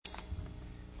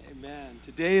Amen.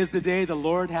 Today is the day the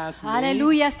Lord has made.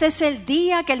 Aleluya, este es el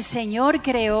día que el Señor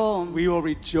creó. We will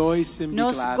rejoice and be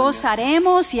Nos glad in it.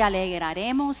 gozaremos y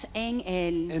alegraremos en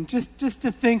Él. And just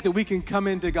to think that we can come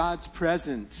into God's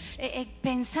presence,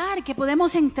 Pensar que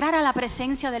podemos entrar a la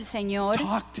presencia del Señor,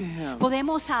 talk to Him.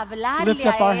 podemos hablarle Lift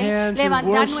up a our Él, hands and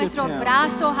levantar worship nuestros Him.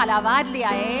 brazos, alabarle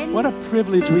a Él. What a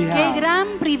privilege we Qué have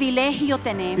gran privilegio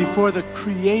tenemos before the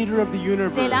Creator of the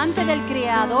universe. delante del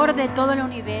Creador de todo el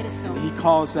universo. He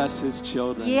calls us His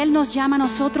children. Y Él nos llama a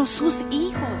nosotros sus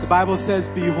hijos. The Bible says,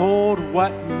 "Behold,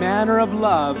 what manner of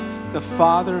love the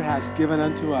Father has given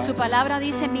unto us." Su palabra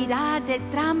dice, mirad de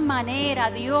gran manera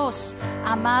Dios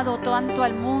ha amado tanto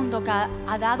al mundo que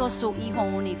ha dado su Hijo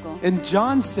único. And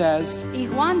John says, Y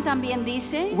Juan también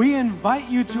dice, "We invite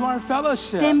you to our te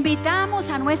fellowship. invitamos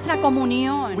a nuestra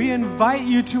comunión. We invite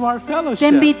you to our Te fellowship."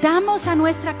 invitamos a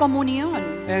nuestra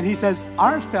comunión. And he says,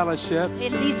 "Our fellowship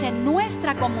Él dice,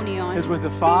 nuestra comunión is with the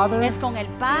Father es con el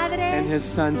Padre and His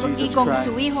Son y Jesus con Christ."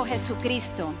 su Hijo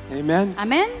Jesucristo. Amen.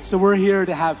 Amén. So we're here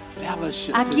to have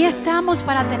fellowship Aquí today. estamos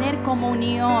para tener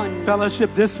comunión. Fellowship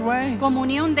this way,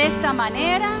 Comunión de esta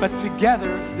manera, but together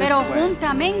this pero way.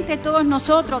 juntamente todos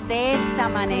nosotros de esta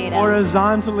manera.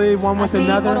 Horizontally, one with Así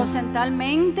another,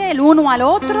 horizontalmente, el uno al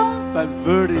otro, but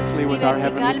vertically y with our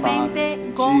Heavenly verticalmente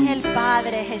Father. con el Jesus.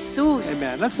 Padre Jesús.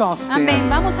 Amen. Let's all stand. Amén.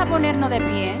 Vamos a ponernos de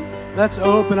pie. Let's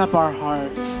open up our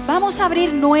hearts. Vamos a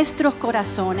abrir nuestros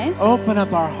corazones. Open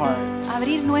up our hearts.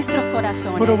 Abrir nuestros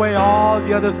corazones. Put away all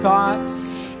the other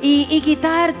thoughts, Y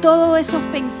quitar todos esos the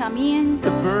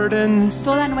pensamientos, burdens.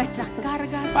 todas nuestras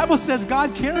cargas. The Bible says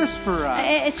God cares for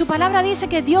us. Su palabra dice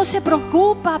que Dios se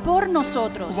preocupa por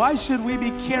nosotros. Why should we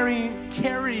be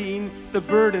carrying the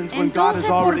burdens when God is Entonces,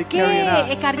 already ¿por carrying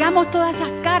qué us? cargamos todas esas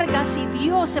cargas si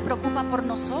Dios se preocupa por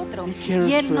nosotros? He cares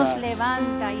Y Él for nos us.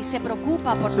 levanta y se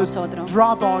preocupa por So nosotros.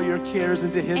 drop all your cares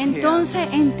into His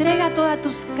Entonces, hands entrega todas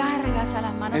tus cargas a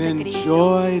las manos and de Cristo.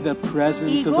 enjoy the Y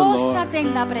presence of the Lord. gózate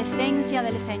en la presencia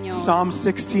del Señor. Psalm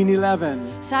 16:11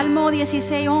 Salmo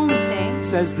 16:11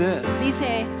 says this: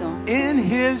 dice esto. In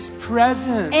His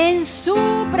presence En su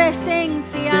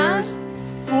presencia there's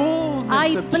fullness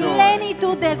hay of joy.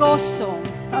 plenitud de gozo.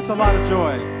 That's a lot of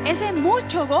joy, Ese es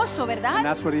mucho gozo, and ¿verdad?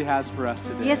 that's what He has for us Y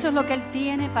today. eso es lo que Él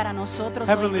tiene para nosotros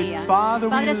hoy Heavenly día. Father,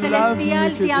 we Padre love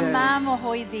Celestial, you te today. amamos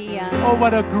hoy día. Oh,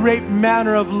 what a great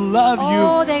manner of love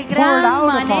Oh, de you've poured gran out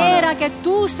manera upon que us.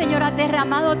 tú, Señor, has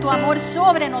derramado tu amor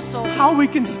sobre nosotros. How we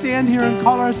can stand here and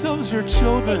call ourselves your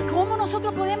children. ¿Cómo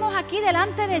nosotros podemos aquí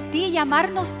delante de ti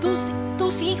llamarnos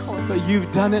tus hijos? But you've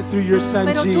done it through your Son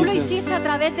Pero tú lo hiciste Jesus, a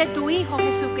través de tu Hijo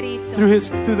Jesucristo.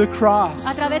 through the cross,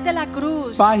 A través de la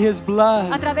cruz. by His A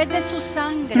blood, través de su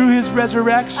sangre. through His A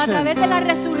resurrection. través de la We're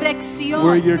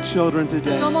resurrección. your children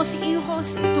today. Somos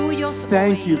hijos tuyos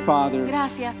Thank hoy. you, Father.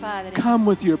 Gracias, Padre. Come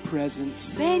with your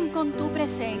presence. Ven con tu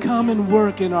presencia. Come and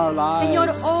work in our Señor,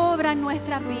 lives. obra en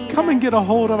nuestras vidas. Come and get a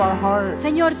hold of our hearts.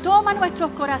 Señor, toma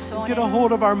nuestros corazones. Get a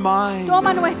hold of our minds.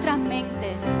 Toma nuestras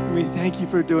mentes. We thank you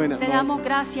for doing it, Te Lord. damos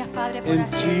gracias, Padre, por In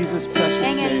hacerlo. Jesus' precious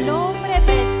En el name. nombre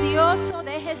precioso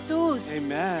de Jesús.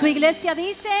 Amen. Su iglesia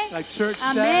dice, Like church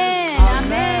amén, says,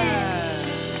 amén.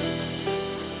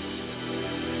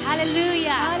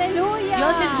 Hallelujah. Aleluya.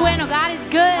 Dios es bueno. God is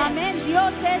good. Amén.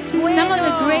 Dios es bueno. Some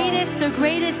of the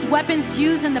greatest weapons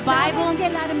used in the ¿Sabes Bible que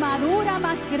la armadura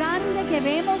más grande que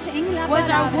vemos en la was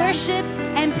our palabra worship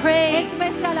and praise. es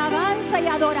nuestra alabanza y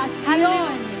adoración?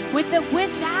 Hallelujah. With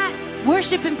that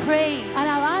worship and praise,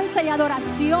 Alabanza y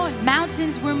adoración.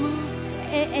 mountains were moved.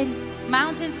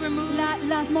 Mountains were moved.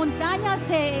 Las montañas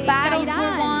se Battles were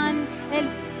caerán. won.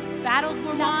 Battles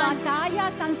were Las won.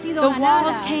 batallas han sido The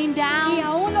ganadas. walls came down. Y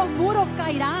aún los muros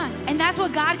caerán. And that's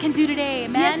what God can do today. Y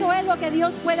Amen. eso es lo que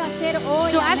Dios puede hacer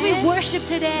hoy. So as we Amén. worship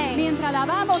today, Mientras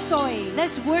alabamos hoy,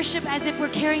 let's worship as if we're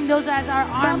carrying those as our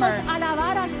vamos armor. a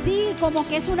alabar así como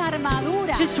que es una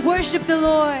armadura. Just worship the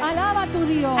Lord Alaba a tu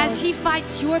Dios. as He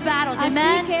fights your battles. Así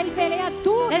Amen. que Él pelea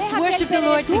tú. Let's deja que worship Él the pelee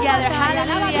Lord tu together. batalla.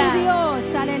 Alaba a tu Hallelujah.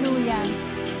 Dios. Aleluya.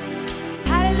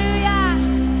 Hallelujah.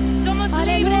 Somos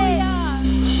libres. Aleluya.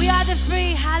 We are the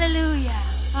free. Hallelujah.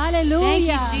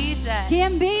 Aleluya. Thank you, Jesus.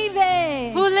 ¿Quién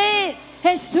vive? Who lives?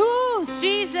 Jesús.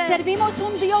 Jesus. Servimos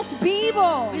un Dios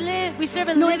vivo. We serve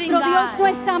a living Nuestro Dios no God.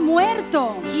 está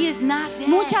muerto. He is not dead.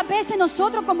 Muchas veces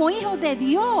nosotros como hijos de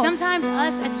Dios Sometimes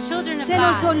us as children of se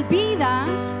nos God, olvida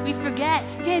we forget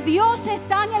que Dios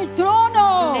está en el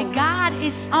trono that God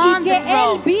is y on que the Él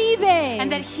throne vive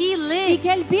and that He y lives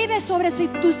que Él vive sobre tus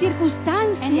and He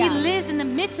circunstancias lives in the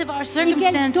midst of our y que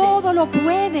Él circumstances todo lo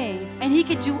puede and He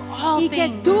can do all y que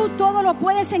things tú todo lo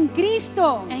puedes en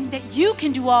Cristo. and that you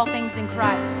can do all things in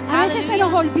Christ. A veces se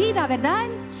nos Hallelujah. olvida, ¿verdad?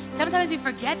 Sometimes we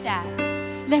forget that.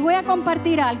 Les voy a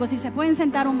compartir algo, si se pueden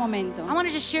sentar un momento. I want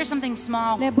to just share something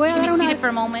small. Les voy a You can dar be una seated for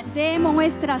a moment.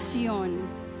 demostración.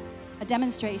 A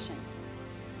demonstration.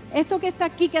 Esto que está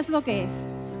aquí, ¿qué es lo que es?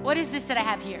 What is this that I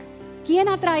have here? ¿Quién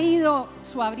ha traído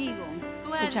su abrigo? Who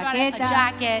Su has brought a chaqueta.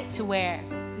 jacket to wear?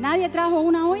 ¿Nadie trajo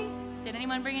una hoy? Did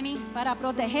anyone bring any? Para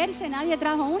protegerse, nadie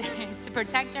trajo una. To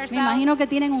protect Me ourselves? imagino que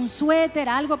tienen un suéter,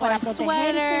 algo Or para a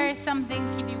sweater, protegerse. something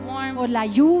keep you warm. Por la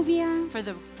lluvia, For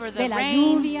the de la rain.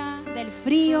 lluvia, del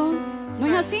frío. ¿No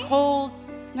es for así? cold.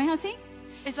 ¿No es así?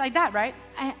 It's like that, right?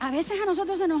 A veces a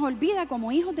nosotros se nos olvida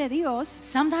como hijos de Dios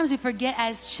Sometimes we forget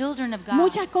as children of God.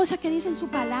 muchas cosas que dice en su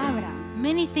palabra.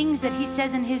 Many things that He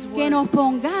says in His Que Word nos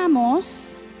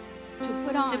pongamos to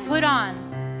put on.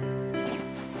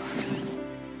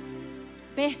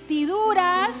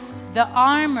 vestiduras, The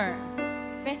armor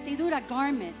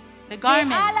garments, The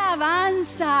garments de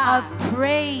alabanza. of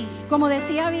praise. Como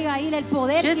decía Abigail, el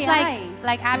poder Just que like, hay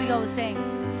like Abigail was saying,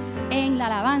 en la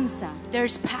alabanza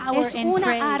there's power es in una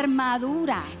praise.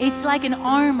 armadura It's like an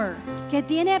armor que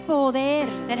tiene poder.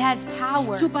 that has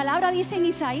power. Su palabra dice en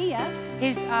Isaías,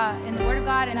 His in the Word of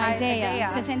God in en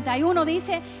Isaías Isaiah, 61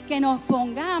 dice que nos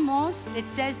pongamos it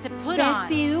says to put on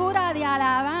vestidura de the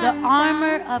alabanza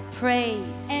armor of praise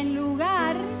en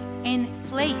lugar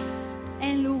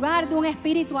in lugar de un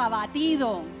espíritu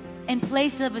abatido.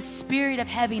 place of a spirit of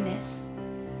heaviness.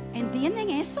 ¿Entienden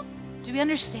eso? Do we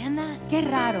understand that? Qué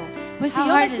raro. Pues si How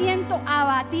yo me hard is it? siento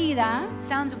abatida,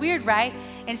 Sounds weird, right?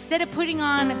 Instead of putting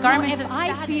on no, garments if of I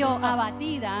sadness, feel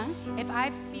abatida, if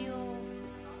I feel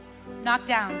knocked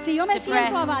down, si yo me siento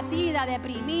depressed, abatida,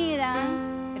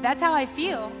 deprimida, if that's how I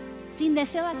feel, sin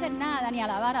deseo de hacer nada ni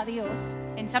alabar a Dios,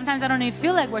 and sometimes I don't even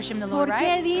feel like worshiping the Lord, ¿por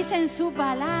qué right? dice en su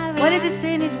palabra What does it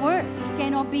say in His Word? que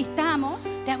nos vistamos?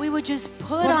 That we would just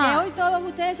put Porque on. hoy todos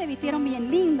ustedes se vistieron bien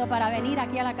lindo para venir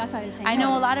aquí a la casa del I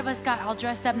know a Señor. lot of us got all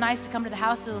dressed up nice to come to the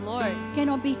house of the Lord. Que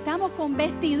nos vistamos con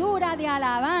vestidura de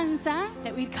alabanza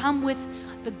That we'd come with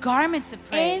the garments of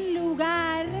en praise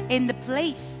lugar in the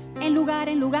place, en lugar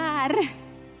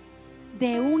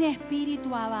de un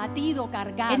espíritu abatido,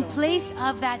 cargado. in place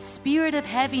of that spirit of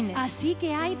heaviness. Así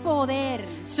que hay poder.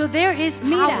 So there is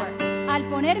Mira, power. al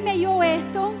ponerme yo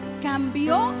esto,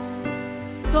 cambió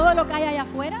todo lo que hay allá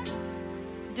afuera.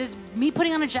 Does me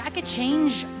putting on a jacket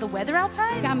change the weather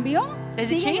outside? ¿Cambió?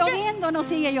 Does it ¿Sigue change it? lloviendo o no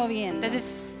sigue lloviendo? Does it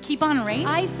keep on raining?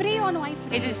 ¿Hay frío o no hay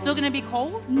frío? Is it still going to be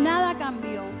cold? Nada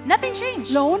cambió. Nothing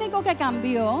changed. Lo único que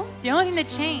cambió The only thing that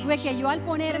changed fue que yo al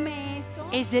ponerme esto,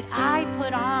 is that I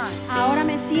put on ahora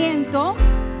me siento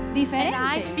and I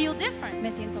diferente. feel different.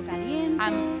 Me siento caliente,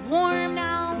 I'm warm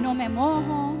now. no me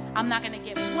mojo. I'm not going to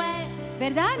get wet.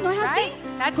 ¿Verdad? ¿No es así? Right?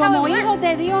 That's how Como it works. hijos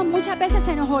de Dios muchas veces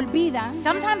se nos olvida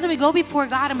Sometimes when we go before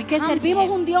God and we que come to servimos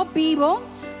Him, un Dios vivo,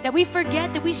 that we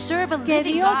forget that we serve a que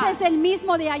living Dios God. es el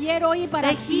mismo de ayer, hoy y para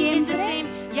That He is the siempre,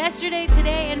 same yesterday,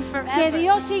 today, and que forever.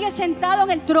 Dios sigue sentado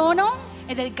en el trono,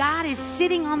 And that God is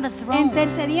sitting on the throne,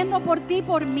 intercediendo por ti y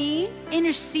por mí.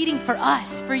 interceding for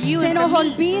us, for you Se and nos for me.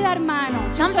 olvida, hermanos.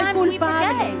 Yo soy Sometimes we culpable.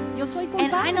 forget. Yo soy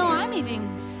And I know I'm culpable.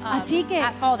 even Así que,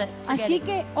 at fault at así forgetting.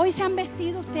 que hoy se han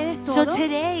vestido ustedes So todos.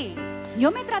 today,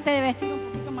 Yo me traté de vestir un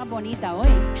poquito más bonita hoy.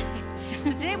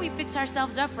 we fix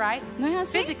ourselves up, right? ¿No es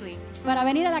así? Physically, Para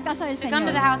venir a la casa del to come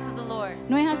to Señor. the house of the Lord.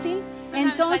 ¿No es así?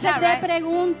 Sometimes Entonces like that, te right?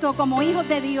 pregunto, como hijos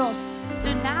de Dios,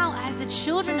 So now, as the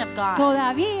children of God,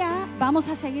 todavía vamos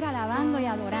a seguir alabando y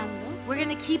adorando. we're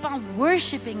going to keep on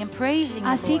worshiping and praising the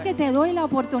Así Lord. que te doy la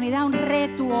oportunidad, un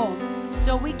reto,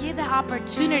 So we give the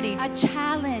opportunity. a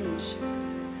challenge,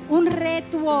 un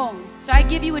reto, So I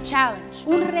give you a challenge.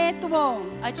 un reto.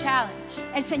 A challenge.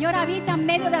 El Señor habita en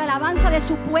medio de la alabanza de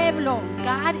su pueblo.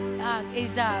 God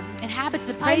inhabits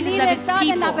the Hay praises of His libertad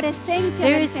en la people. presencia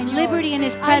There del is Señor. liberty in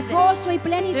His Hay presence. gozo y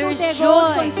plenitud There is de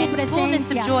gozo joy en su and fullness of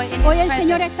presencia. joy in His Hoy el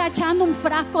Señor presence. está echando un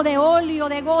frasco de óleo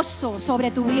de gozo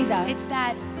sobre tu vida. It's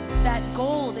that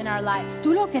gold in our life.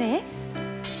 ¿Tú lo crees?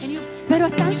 Can you? Pero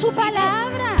está en su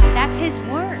palabra. That's His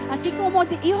word. Así como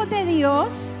hijos de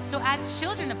Dios, So as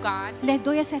children of God, les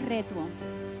doy ese reto.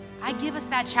 I give us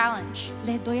that challenge.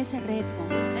 Les doy ese reto.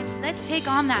 Let's take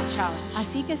on that challenge,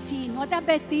 Así que si no te has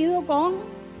vestido con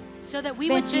so that we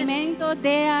would just vestimentos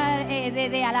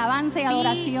de alabanza y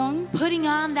adoración, be putting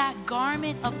on that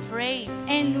garment of praise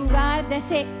en lugar de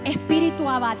ese espíritu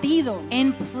abatido,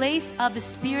 in place of the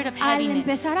spirit of al heaviness.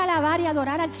 empezar a alabar y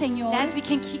adorar al Señor, As we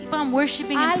can keep on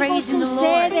worshiping and algo praising the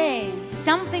Lord, sucede.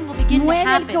 something will begin to Mueve el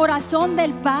happen. corazón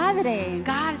del Padre.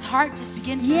 God's heart just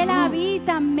begins Y to Él move.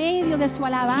 habita en medio de su He's in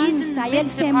alabanza the y Él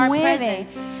midst se of our mueve.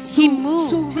 presence. He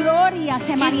moves. Su gloria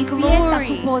se His manifiesta, glory,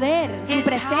 su poder, su His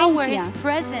power, His presencia.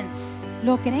 presence.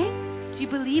 ¿Lo creen? Do you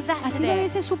believe that Así lo today?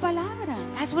 dice su palabra.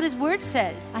 That's what His Word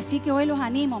says. Así que hoy los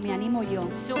animo, me animo yo.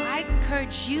 So I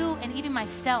encourage you and even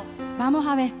myself Vamos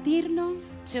a vestirnos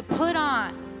to put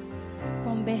on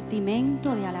con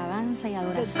vestimento de alabanza y the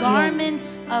adoración.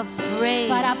 garments of praise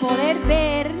Para poder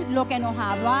ver lo que nos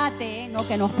abate, lo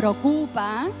que nos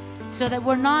preocupa, so that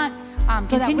we're not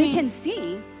so that we continuing. can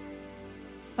see,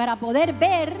 para poder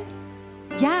ver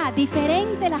ya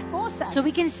diferente las cosas So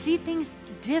we can see things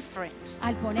different.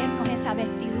 al ponernos esa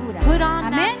vestidura. Put on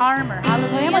Amén. that armor.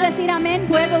 Podemos Hallelujah. decir amén,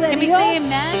 pueblo de Can we Dios, say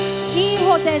amen?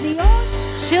 hijos de Dios.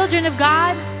 Children of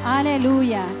God,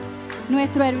 Aleluya.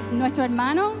 Nuestro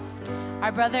hermano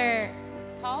our brother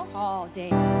Paul. Paul Day.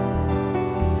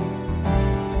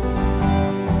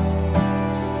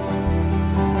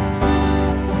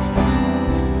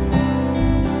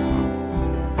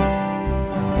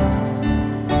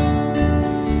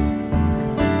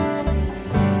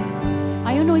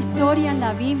 Hay una historia en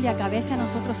la Biblia que a veces a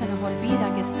nosotros se nos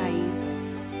olvida que está ahí.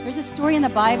 There's a story in the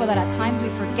Bible that at times we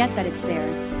forget that it's there.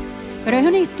 Pero es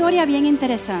una historia bien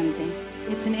interesante.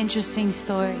 It's an interesting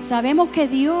story. Sabemos que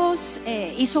Dios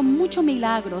hizo muchos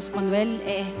milagros cuando Él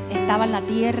estaba en la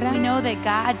tierra. We know that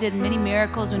God did many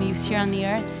miracles when He was here on the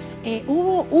earth.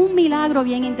 Hubo un milagro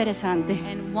bien interesante.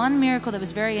 And one miracle that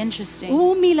was very interesting,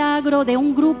 Hubo un milagro de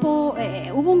un grupo,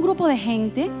 hubo un grupo de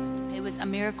gente it was a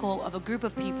miracle of a group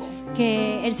of people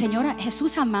que el Señor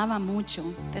Jesús amaba mucho,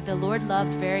 that the Lord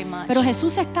loved very much. pero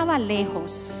Jesús estaba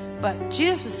lejos. But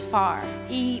Jesus was far.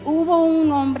 Y hubo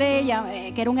un hombre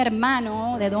que era un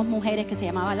hermano de dos mujeres que se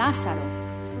llamaba Lázaro.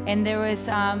 And there was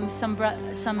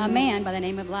A man by the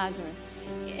name of Lazarus.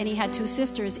 And he had two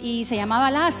sisters. Y se llamaba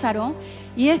Lázaro.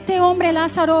 Y este hombre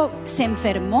Lázaro se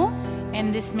enfermó.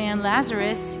 and this man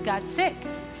Lazarus got sick.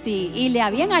 Sí, y le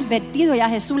habían advertido ya a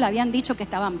Jesús, le habían dicho que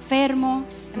estaba enfermo.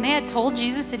 And they had told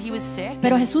Jesus that he was sick,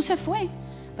 Pero Jesús se fue.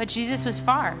 but Jesus was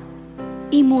far.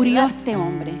 Y murió este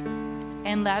hombre.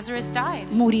 And Lazarus died.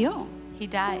 Murió. He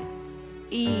died.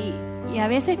 Y a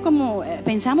veces como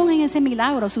pensamos en ese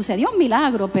milagro, sucedió un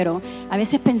milagro, pero a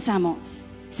veces pensamos,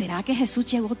 ¿será que Jesús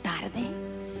llegó tarde?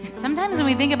 Sometimes when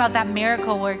we think about that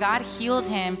miracle where God healed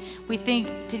him, we think,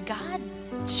 did God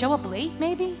show up late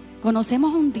maybe?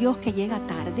 ¿Conocemos un Dios que llega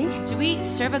tarde? Do we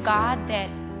serve a God that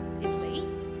is late?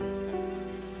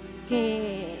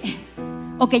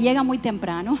 ¿O que llega muy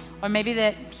temprano? Or maybe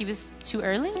that he was too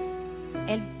early?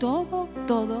 Él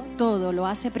todo lo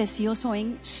hace precioso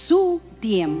en su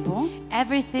tiempo.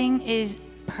 Everything is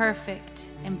perfect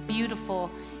and beautiful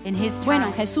in his time.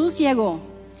 Bueno, Jesús llegó.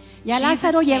 Ya Jesus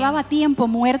Lázaro came. llevaba tiempo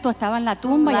muerto, estaba en la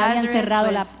tumba, ya habían Lazarus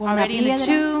cerrado was con una already in the piedra.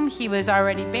 tomb. He was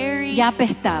already buried. Ya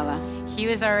apestaba, He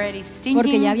was already stinking.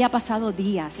 porque ya había pasado Because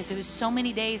días. there was so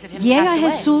many days of him Llega passed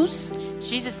away. Jesús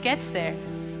Jesus gets there.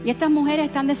 y estas mujeres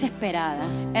están desesperadas,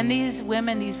 And these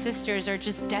women, these sisters are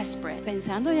just desperate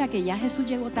pensando de que ya Jesús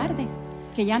llegó tarde,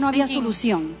 que ya Just no había thinking-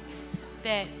 solución.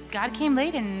 that God came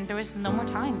late and there was no more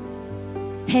time.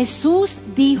 Jesús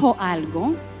dijo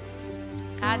algo.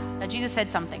 Jesus said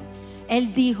something.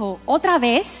 Él dijo, otra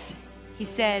vez, He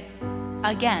said,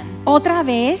 again, otra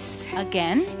vez.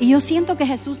 again. Y yo siento que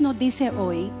Jesús nos dice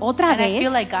hoy, otra And I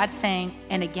feel vez, like God's saying,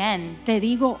 and again, te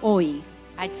digo hoy,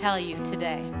 I tell you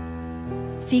today,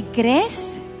 si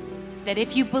crees, that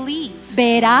if you believe,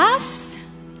 verás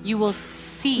you will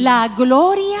see la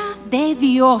gloria de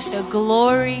Dios. the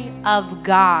glory of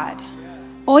God.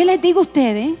 Hoy les digo a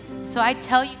ustedes, So I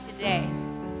tell you today,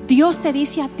 Dios te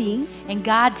dice a ti and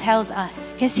God tells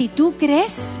us, que si tú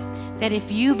crees, that if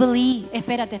you believe,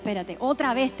 espérate,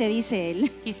 otra vez te dice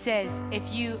Él, He says, if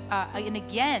you, and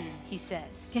again, He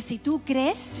says, que si tú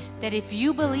crees, that if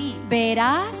you believe,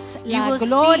 verás you la will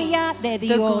gloria see de the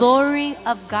Dios. glory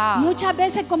of God. Muchas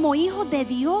veces como hijos de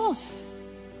Dios,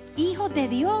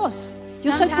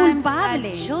 yo soy Sometimes culpable.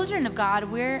 as children of God,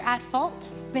 we're at fault.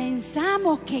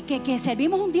 Pensamos que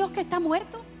servimos un Dios que está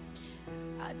muerto.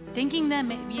 Thinking that,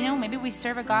 maybe we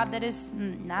serve a God that is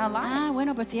not alive. Ah,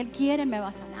 bueno, pues si Él quiere, Él me va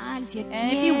a sanar. Si Él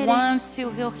And if He quiere, wants to,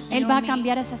 He'll heal Él va a me.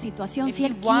 cambiar esa situación. If Si He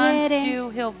Él wants quiere,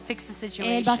 to, He'll fix the situation.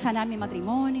 Él va a sanar mi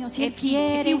matrimonio. Si Él If he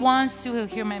quiere, wants to, He'll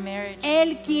heal my marriage.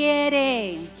 Él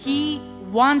quiere. He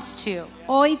wants to.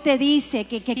 Hoy te dice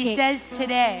He says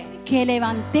today que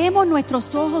levantemos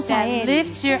nuestros ojos a that Él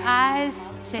lift your eyes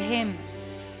to Him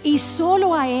y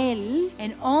solo a Él.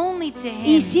 and only to Him.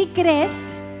 Y si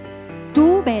crees,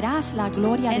 tú verás la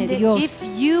gloria de And that Dios. if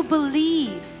you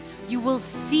believe, you will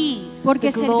see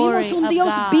Porque the glory servimos un of Dios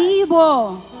God.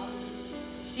 vivo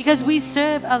Because we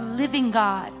serve a living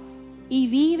God, y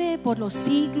vive por los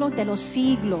siglos de los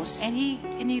siglos. and He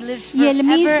lives Y el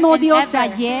forever mismo and Dios de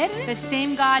ever. ayer, The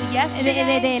same God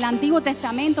yesterday, del Antiguo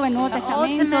Testamento, del Nuevo the Old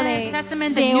Testamento,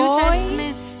 Testament, the de New hoy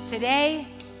Testament, today,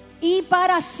 y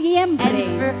para and siempre.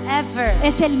 forever.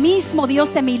 Es el mismo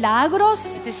Dios de milagros,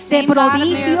 It's the de same God of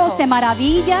prodigios, miracles. de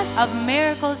maravillas. Of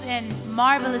miracles and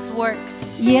marvelous works.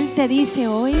 Y Él te dice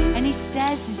hoy And he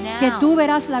says que now tú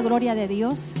verás la gloria de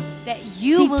Dios. that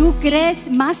you Si will tú see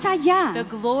crees más allá, the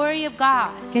glory of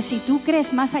God. que si tú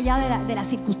crees más allá de la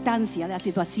circunstancia, de la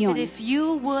situación. That if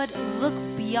you would look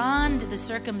beyond the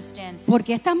circumstances.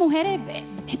 Porque estas mujeres,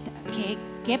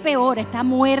 qué peor, está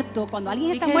muerto. Cuando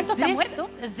alguien está Because muerto, está muerto.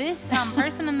 this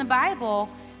person in the Bible,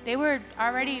 they were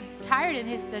already tired and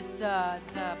the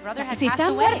brother had Si passed estás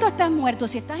away. muerto, estás muerto.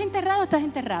 Si estás enterrado, estás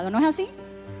enterrado. ¿No es así?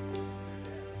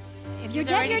 If you're He's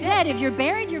dead, already you're dead. dead. If you're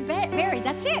buried, you're buried.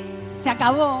 That's it. Se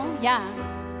acabó, ya.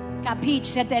 Capich,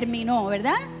 se terminó,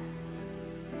 ¿verdad?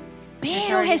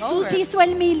 Pero already Jesús over. hizo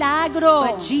el milagro.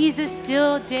 But Jesus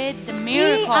still did the Y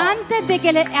miracle.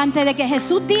 antes de que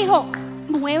Jesús dijo,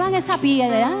 muevan esa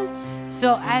piedra,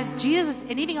 So as Jesus,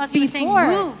 anything else he was saying, before,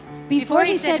 move. before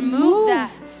he said move that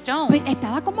stone, pues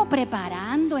estaba como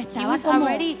preparando, he estaba was como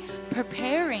already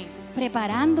preparing.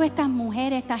 preparando a estas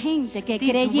mujeres, esta gente que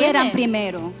These creyeran women.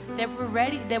 primero. They were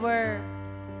ready. They were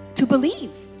To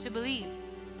believe. to believe.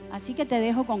 Así que te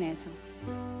dejo con eso.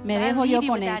 Me So I dejo leave yo you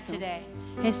con with that eso. today.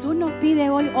 Jesús nos pide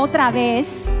hoy otra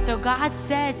vez So God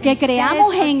says que and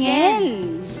creamos says en again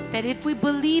Él. that if we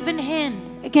believe in Him,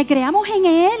 Que creamos en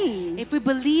Él. if we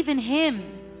believe in Him,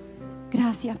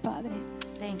 Gracias, Padre.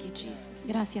 thank you, Jesus.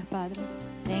 Gracias, Padre.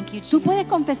 Thank you, Jesus. Tú puedes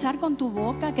confesar con tu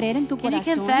boca, creer en tu Can you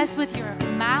corazón confess with your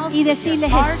mouth y with decirle,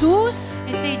 your heart, Jesús,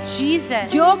 and say,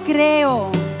 Jesus, yo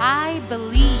creo. I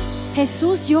believe.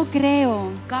 Jesús, yo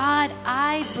creo. God,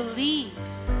 I believe.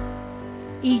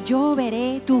 Y yo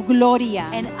veré tu gloria.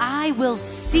 And I will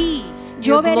see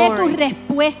Yo your veré tu glory.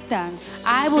 respuesta.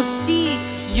 I will see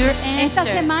your Esta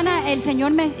answer. semana el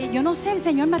Señor yo no sé, el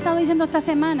Señor me ha estado diciendo esta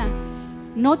semana,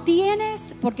 no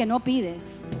tienes porque no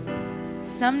pides.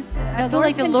 I The feel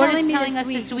like Lord's the been Lord telling is me telling this us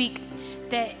this week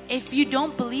that if you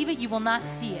don't believe it, you will not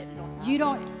see it. You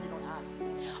don't,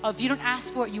 Or if you don't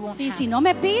ask for it, you won't have si it. no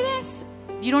me pides,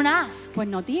 If you don't ask, pues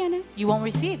no tienes. you won't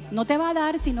receive. No te va a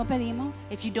dar si no pedimos.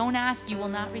 If you don't ask, you will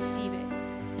not receive it.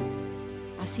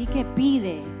 Así que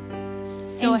pide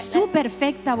So, en su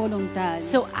perfecta voluntad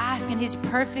so ask in His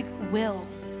perfect will,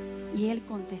 y Él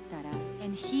contestará.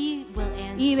 and He will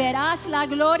Y answer. verás la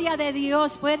gloria de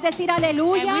Dios. Puedes decir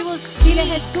aleluya. And we will Dile, see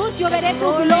Jesús, yo veré tu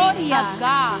glory gloria of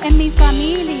God. en mi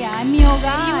familia, en mi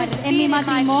hogar, will see en mi it in my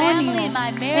matrimonio, family, in my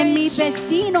en mis marriage,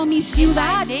 vecinos, mi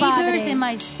ciudad, neighbors, Padre, in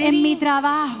my city, en mi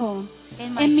trabajo,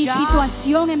 in my en mi job.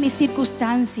 situación, en mi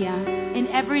circunstancia. In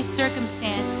every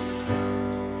circumstance,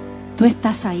 Tú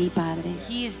estás ahí, Padre.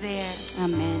 He is there.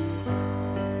 Amén.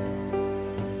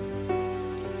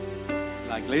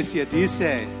 La iglesia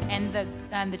dice,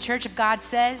 And the Church of God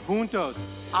says, juntos,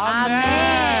 Amén.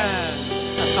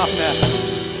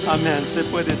 Amén. Amén. Se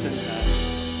puede sentar.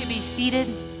 you can be seated.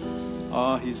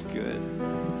 Oh, he's good.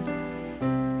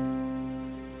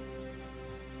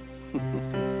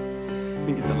 Let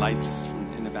me get the lights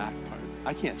in the back part.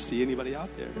 I can't see anybody out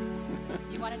there.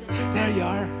 There you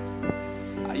are.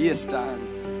 Ahí están.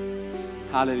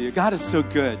 Hallelujah. God is so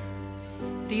good.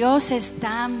 Dios es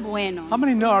tan bueno. How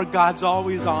many know our God's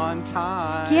always on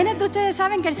time? ¿Quiénes de ustedes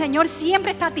saben que el Señor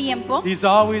siempre está a tiempo? He's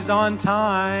always on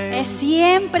time. Él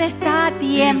siempre está a He's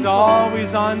tiempo.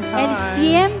 always on time. Él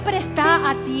siempre está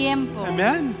a tiempo.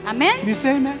 Amen. Can Amén. you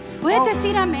say amen? Puedes Oh,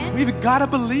 decir amén. we've got to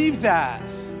believe that.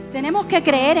 Tenemos que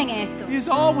creer en esto. He's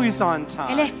always on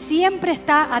Él time. siempre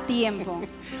está a tiempo. I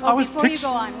Oh, was before you picture-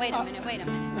 go on, wait a minute.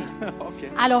 Okay.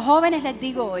 A los jóvenes les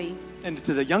digo hoy, And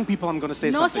to the young people, I'm going to say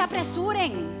no se something.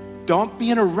 apresuren. Don't be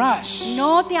in a rush.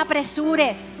 No te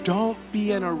apresures. Don't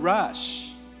be in a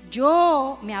rush.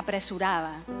 Yo me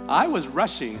apresuraba. I was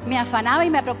rushing. Me afanaba y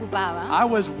me preocupaba. I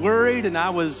was worried and I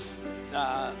was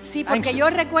Sí, porque yo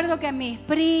anxious. recuerdo que mis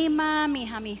primas,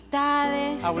 mis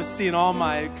amistades, I was seeing all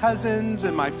my cousins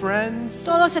and my friends.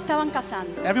 todos se estaban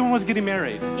casando. Everyone was getting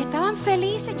married. Y estaban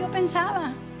felices, yo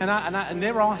pensaba. And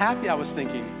they were all happy, I was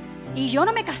thinking. Y yo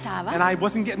no me casaba. And I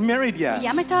wasn't getting married Y yet.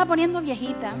 ya me estaba poniendo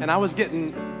viejita. And I was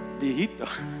getting viejito.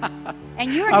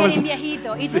 And you were I was- getting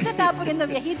viejito. Y tú te estabas poniendo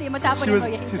viejito y yo me estaba she poniendo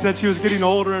she viejita. said she was getting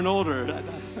older and older.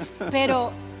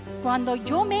 Pero cuando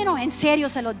yo menos, en serio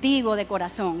se los digo de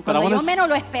corazón, cuando wanna yo menos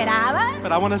lo esperaba,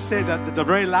 But I want to say that the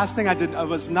very last thing I did, I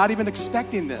was not even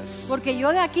expecting this. porque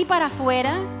yo de aquí para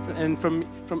afuera, And from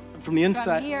the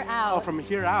inside, here out. from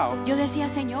here out, yo decía,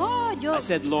 Señor, I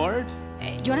said, Lord,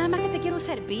 yo nada más que te quiero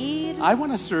servir. I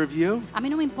want to serve you. A mí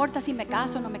no me importa si me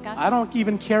caso o no me caso. I don't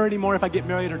even care anymore if I get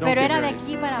married or don't Pero get era de married.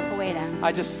 aquí para afuera.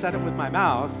 I just said it with my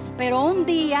mouth. Pero un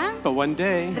día, But one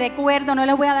day recuerdo, no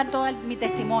les voy a dar todo mi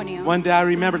testimonio. I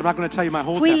remembered, I'm not going to tell you my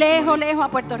whole Fui testimony. lejos a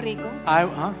Puerto Rico.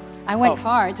 I went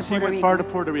far to she Puerto went Rico. far to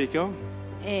Puerto Rico,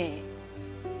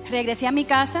 Regresé a mi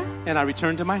casa and I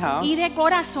returned to my house. y de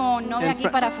corazón, no de and aquí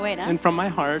para afuera, and from my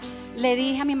heart, le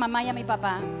dije a mi mamá y a mi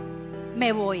papá,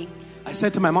 me voy. I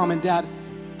said to my mom and dad,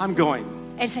 I'm going.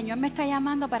 El Señor me está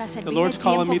llamando para The servir Lord's el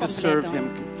calling tiempo me to serve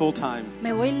completo. Him full time.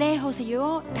 Me voy lejos y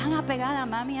yo tan apegada a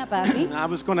mami y a papi. And I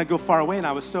was going to go far away, and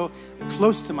I was so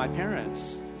close to my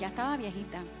parents. Ya estaba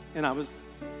viejita. And I was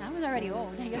already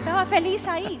old. Yo estaba feliz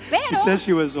ahí, She pero says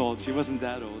she was old. She wasn't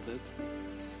that old.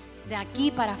 de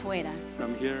aquí para afuera.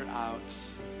 From here out.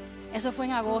 Eso fue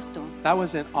en agosto, That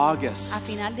was in August. a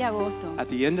final de agosto. At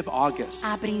the end of August.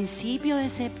 A principio de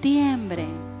septiembre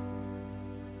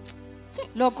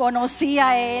lo conocí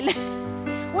a él.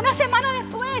 Una semana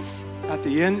después. At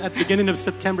the beginning of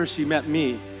September, she met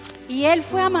me. Y él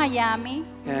fue a Miami,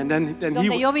 And then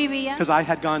donde yo vivía. because I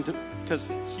had gone to,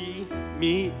 because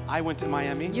I went to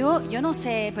Miami. Yo no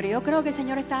sé, pero yo creo que el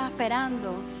Señor estaba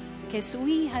esperando que su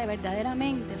hija de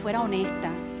verdaderamente fuera honesta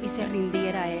y se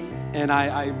rindiera a él. And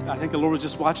I think the Lord was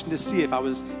just watching to see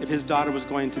if his daughter was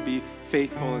going to be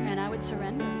faithful And I would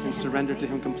surrender to and him surrender to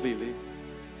completely. Him completely.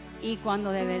 Y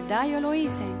cuando de verdad yo lo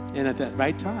hice, And at that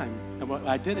right time,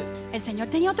 I did it. el Señor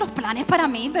tenía otros planes para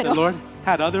mí, The pero Lord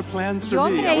had other plans for yo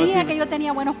me. creía que yo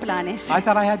tenía buenos planes. I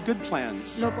thought I had good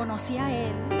plans. Lo conocí a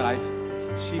él.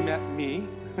 But she met me.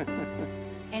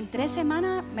 En 3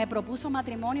 semanas me propuso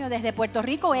matrimonio desde Puerto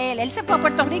Rico. Él se fue a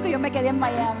Puerto Rico y yo me quedé en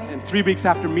Miami. And 3 weeks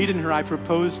after meeting her, I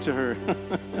proposed to her.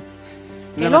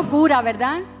 Qué locura,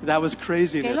 ¿verdad? That was Qué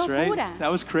craziness, locura. right? That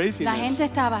was craziness. La gente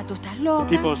estaba, tú estás loca.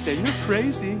 People were saying, you're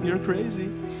crazy, you're crazy.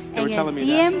 They were En telling el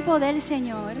me that. tiempo del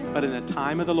Señor, But in the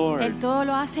time of the Lord, Él todo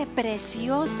lo hace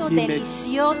precioso, He makes-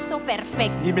 delicioso,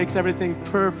 perfecto. He makes everything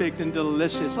perfect and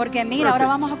delicious. Porque mira, ahora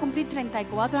perfect. vamos a cumplir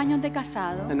 34 años de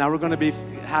casado. And now we're going to be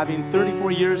having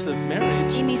 34 years of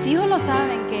marriage. Y mis hijos lo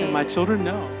saben And my children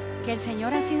know que el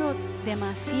Señor ha sido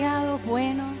demasiado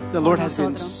bueno the con Lord has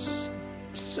been nosotros.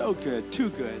 so good, too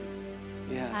good.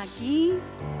 Yes. Aquí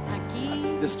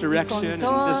This y direction con and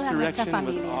toda this nuestra direction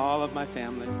with familia. all of my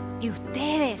family. Y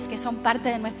ustedes que son parte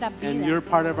de nuestras And you're vidas.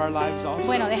 part of our lives also.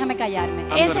 Bueno, déjame callarme. I'm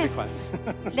going to Ese, be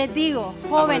quiet. les digo, I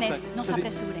wanna jóvenes, say, no se to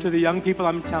apresuren. the young people,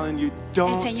 I'm telling you, El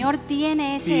don't Señor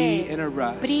tiene be in ese a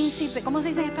rush. príncipe, ¿cómo se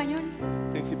dice en español?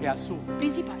 Príncipe azul.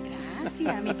 Príncipe,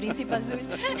 gracias, mi príncipe azul.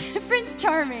 Prince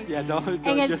Charming. Yeah, don't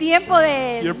En el you're- tiempo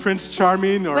de Your él. Prince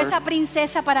Charming O or esa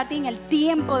princesa para ti en el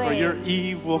tiempo or de your él.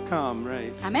 Eve will come,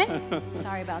 right? Amén.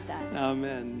 Sorry about that.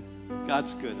 Amen.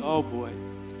 God's good. Oh boy.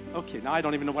 Okay, now I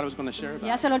don't even know what I was going to share Ya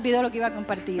about. se le olvidó lo que iba a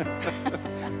compartir.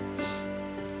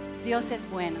 Dios es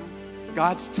bueno.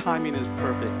 God's timing is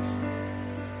perfect.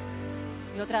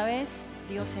 Y otra vez,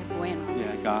 Dios es bueno.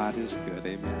 Yeah, God is good.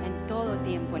 Amen. En todo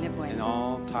tiempo Él es In bueno.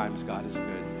 all times, God is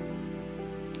good.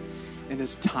 And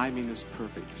His timing is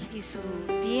perfect. Y su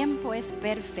tiempo es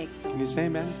perfecto. Can you say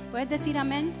amen? ¿Puedes decir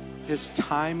amén? His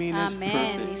timing is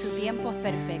Amén. Y su perfect. tiempo es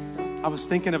perfecto. I was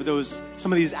thinking of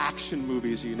some of these action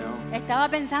movies, you know. Estaba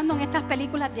pensando en estas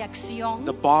películas de acción.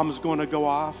 The bomb's going to go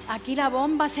off. Aquí la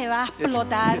bomba se va a It's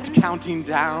explotar. counting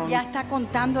down. Ya está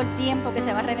contando el tiempo que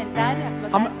se va a reventar, a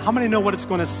explotar. How many know what it's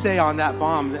going to say on that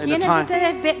bomb in the ¿Quiénes de time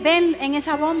ustedes ven en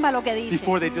esa bomba lo que dice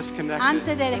before they disconnect it?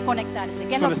 antes de desconectarse?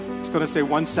 ¿Qué es lo- It's going to say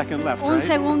 1 second left, Un right?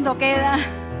 segundo queda.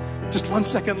 Just 1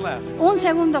 second left. Un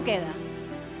segundo queda.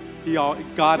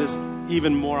 God is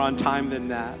even more on time than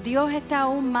that. Dios está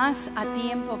aún más a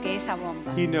tiempo que esa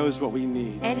bomba. He knows what we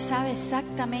need Él sabe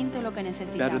exactamente lo que better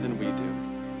necesitamos, than we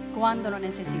do. cuando lo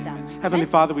necesitamos. Heavenly Amén.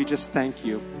 Father, we just thank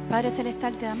you Padre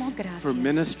Celestial, te damos gracias for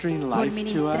ministering por life to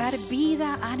ministrar us.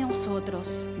 vida a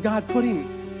nosotros. God, putting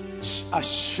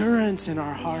assurance in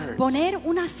our hearts. Poner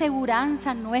una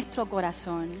aseguranza en nuestro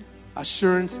corazón,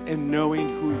 Assurance in knowing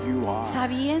who you are.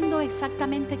 sabiendo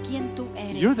exactamente quién tú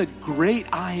You're the eres. great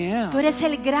I Tú am. eres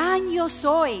el gran yo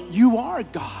soy. You are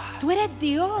God. Tú eres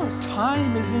Dios.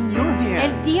 Time is in your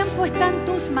El hands. tiempo está en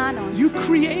tus manos. You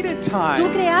created Tú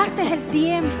time. creaste el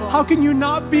tiempo. How can you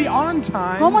not be on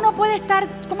time ¿Cómo no puedes estar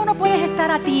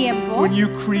a tiempo when you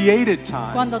created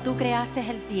time? cuando tú creaste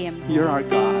el tiempo? You're our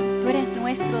God, Tú eres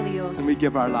nuestro Dios. and we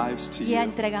give our lives to Y you.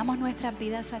 entregamos nuestras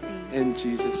vidas a ti. In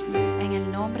Jesus' name. En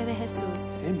el nombre de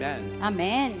Jesús. Amen.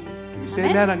 Amén. Can you say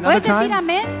Amén. amen another ¿Puedes decir time?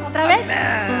 amén otra vez?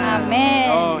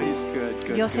 Amén. Oh, He's good.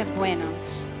 Good. Dios good. es bueno.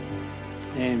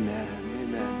 Amen.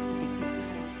 Amen.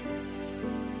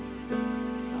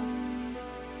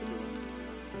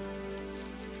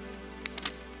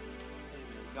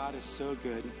 is so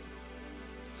good.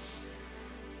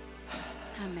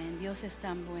 Amén. Dios es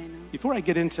tan bueno. Before I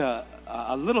get into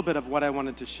a little bit of what I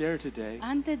wanted to share today,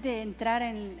 Antes de entrar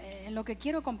en lo que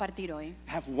quiero compartir hoy,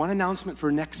 I have one announcement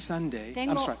for next Sunday.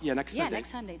 tengo, I'm sorry, next Sunday. next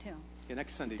Sunday too. Yeah,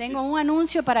 next Sunday. Tengo un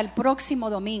anuncio para el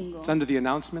próximo domingo. It's under the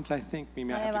announcements, I think. We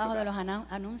may Está have to debajo go de back. los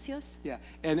anuncios. Yeah,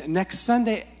 and next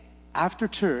Sunday after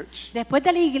church, Después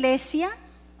de la iglesia,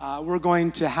 we're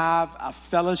going to have a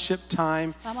fellowship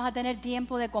time vamos a tener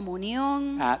tiempo de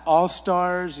comunión at All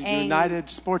Stars En- United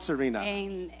Sports Arena.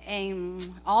 en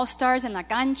All Stars en la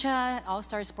cancha, All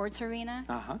Stars Sports Arena.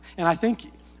 Uh-huh. And I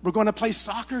think we're going to play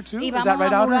soccer too. Y Is vamos that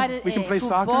right, a Audrey? jugar We can play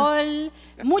soccer. fútbol,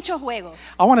 muchos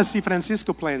juegos. I want to see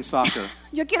Francisco playing soccer.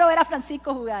 Yo quiero ver a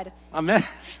Francisco jugar. Amen.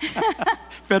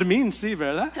 Fermín, sí,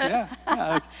 ¿verdad? Yeah.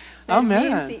 Fermín,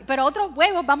 Amen. sí. Pero otros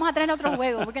juegos, vamos a tener otros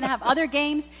juegos. We're going to have other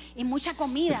games y mucha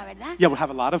comida, ¿verdad? Yeah, we'll have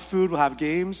a lot of food. We'll have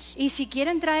games. Y si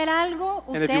quieren traer algo,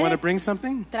 And if you want to ustedes bring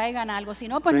something, traigan algo. Si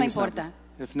no, pues no bring importa.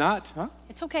 something. If not, huh?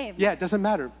 It's okay. Yeah, it doesn't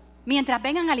matter. Mientras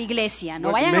vengan a la iglesia, no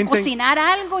Well, the vayan a main thing- cocinar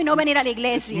algo y no venir a la It's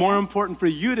iglesia. more important for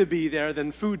you to be there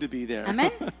than food to be there.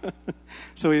 Amen.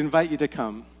 So we invite you to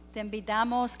come. Te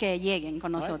invitamos que lleguen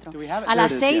con nosotros. Do we have it? A There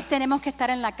las it is, 6 yeah. tenemos que estar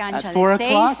en la cancha, At de 4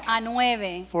 6 o'clock? a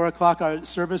 9. 4 o'clock our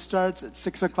service starts. At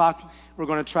 6 o'clock we're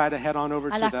going to try to head on over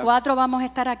A to las the 4 vamos a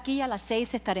estar aquí, a las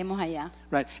 6 estaremos allá.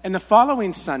 right. And the following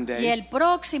Y Sunday, el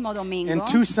próximo domingo, in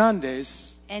 2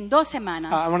 Sundays, en 2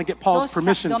 semanas, I wanna get Paul's 2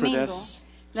 permission for domingos, this.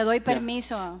 le doy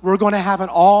permiso. we're going to have an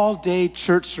all-day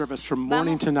church service from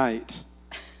morning Vamos. to night.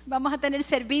 Vamos a tener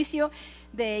servicio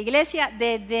de iglesia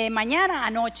desde mañana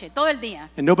a noche, todo el día.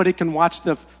 And nobody can watch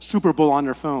the Super Bowl on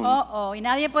their phone. Y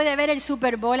nadie puede ver el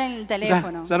Super Bowl en el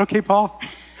teléfono. Is that okay, Paul?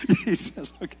 He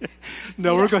says, okay.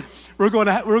 No, we're going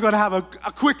to have a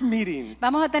quick meeting.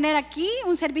 Vamos a tener aquí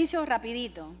un servicio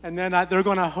rapidito. And then they're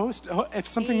going to host, if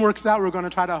something Y- works out, we're going to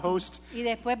try to host. Y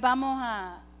después vamos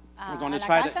a We're going a to la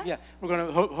try casa. to, yeah, we're going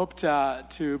to hope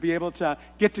to be able to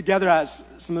get together as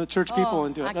some of the church people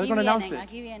and do it. They're Aquí going to announce vienen, it.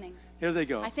 aquí vienen. Here they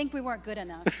go. I think we weren't good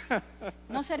enough.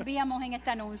 No servíamos en este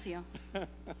anuncio.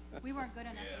 We weren't good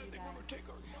enough for you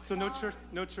guys. So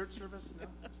no church service? No?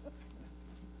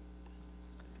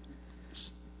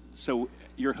 So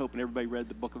you're hoping everybody read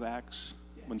the book of Acts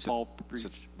when Paul preached?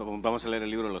 Vamos a leer el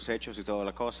libro de los Hechos y toda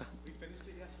la cosa.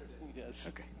 Yes.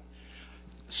 Okay.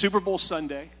 Super Bowl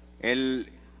Sunday,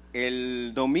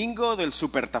 El domingo del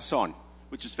Supertazón,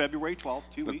 which is February 12th,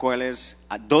 2 lo weeks. cual es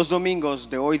a 2 domingos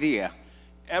de hoy día.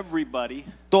 Everybody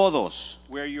Todos,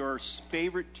 wear your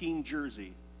favorite team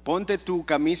jersey. ponte tu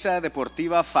camisa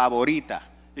deportiva favorita.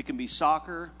 It can be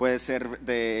soccer, Puede ser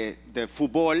de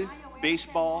fútbol,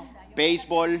 baseball,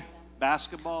 béisbol,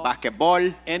 basketball,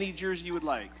 basquetbol, any jersey you would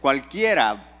like.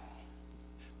 cualquiera.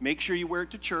 Make sure you wear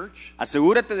it to church.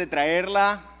 Asegúrate de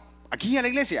traerla aquí a la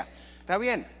iglesia. ¿Está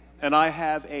bien? And I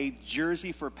have a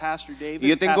jersey for Pastor David, Y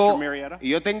yo Pastor Marietta.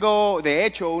 tengo, de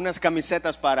hecho, unas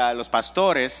camisetas para los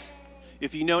pastores.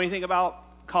 If you know anything about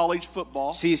college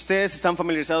football, Si ustedes están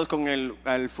familiarizados con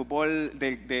el fútbol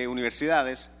de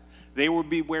universidades, they will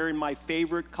be wearing my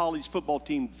favorite college football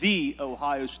team, the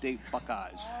Ohio State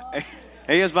Buckeyes.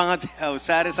 ellos van a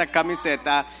usar esa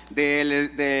camiseta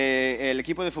del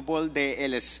equipo de fútbol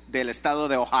del estado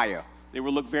de Ohio. They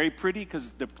will look very pretty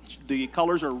because the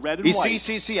colors are red and Y white.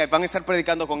 sí, van a estar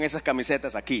predicando con esas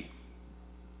camisetas aquí.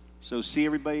 So see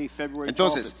everybody February 12th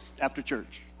Entonces, it's after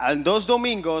church. En 2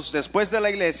 domingos después de la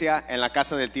iglesia, en la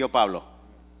casa del tío Pablo.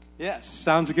 Yes,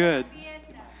 sounds good.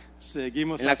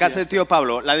 Seguimos En la casa del fiesta. tío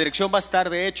Pablo. La dirección va a estar,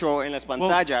 de hecho, en las Well,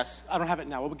 pantallas. I don't have it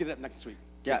now. We'll get it up next week.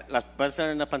 Ya, va a estar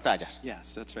en las pantallas.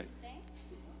 Yes, that's right.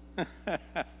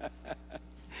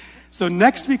 So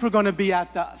next week we're going to be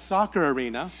at the soccer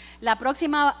arena. La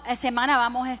próxima semana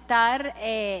vamos a estar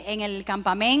en el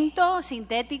campamento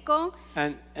sintético.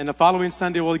 And the following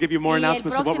Sunday we'll give you more Y el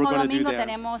announcements of what we're próximo going to do domingo there.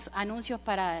 tenemos anuncios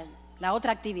para la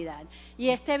otra actividad. Y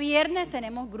este viernes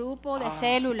tenemos grupo de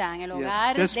célula en el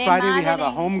hogar Yes, this de Friday we have a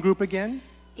Madeline. home group again.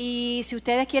 Y si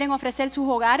ustedes quieren ofrecer sus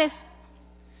hogares,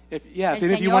 If El any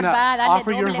of you Señor want to va a darle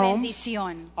offer your doble homes,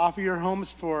 bendición. offer your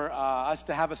homes for us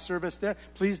to have a service there,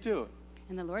 please do.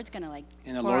 and the Lord's gonna like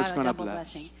And the pour Lord's out a gonna double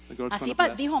bless. blessing. The Lord's Así gonna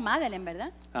bless. dijo Madeline,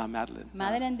 ¿verdad? Madeline.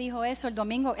 Madeline dijo eso el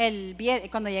domingo,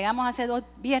 cuando llegamos hace 2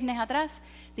 viernes atrás,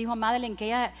 dijo Madeline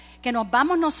que nos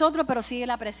vamos nosotros, pero sigue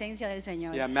la presencia del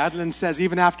Señor. Yeah, Madeline says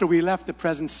even after we left, the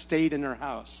presence stayed in her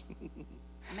house.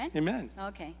 Amén. Amen.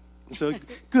 Okay. So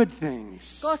good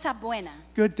things. Cosas buenas.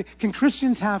 Can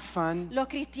Christians have fun? ¿Los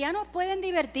cristianos pueden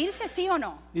divertirse, sí o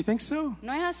no? You think so?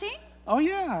 ¿No es así? Oh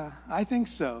yeah, I think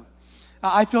so.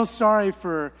 I feel sorry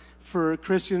for for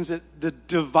Christians that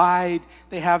divide.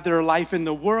 They have their life in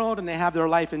the world and they have their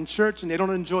life in church, and they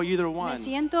don't enjoy either Me one.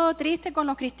 siento triste con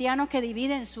los cristianos que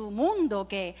dividen su mundo,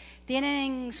 que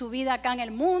tienen su vida acá en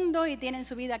el mundo y tienen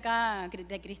su vida acá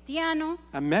de cristiano.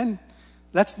 Amen.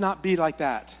 Let's not be like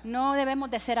that. No debemos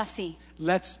de ser así.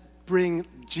 Let's bring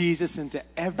Jesus into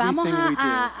Vamos everything we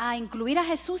do. a incluir a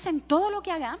Jesús en todo lo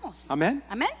que hagamos. Amen.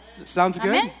 Amén. Sounds good.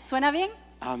 Amén. ¿Suena bien?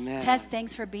 Amen. Tess,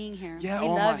 thanks for being here. Yeah, We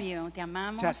oh love my. you. Te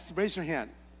amamos. Tess, raise your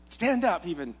hand. Stand up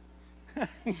even.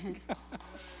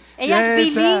 Ella Yay,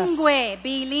 es bilingüe,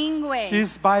 bilingüe.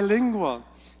 She's bilingual.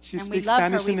 She and we speaks love her.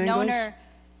 Spanish We've and known English. her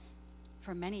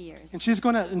for many years. And she's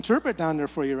going to interpret down there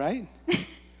for you, right?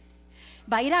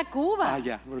 Va a ir a Cuba. Ah,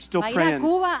 yeah, we're still Va a ir praying. a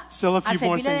Cuba Still a a few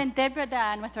more servirle de things. intérprete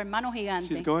a nuestro hermano gigante.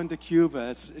 She's going to Cuba.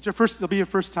 It's your first. It'll be your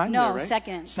first time No, there, right?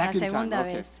 second, la Second segunda time.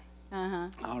 Okay. vez.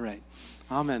 Ajá. All right.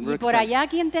 Amen. Y We're por excited. allá,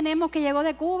 ¿quién tenemos que llegó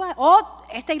de Cuba? Oh,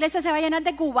 esta iglesia se va a llenar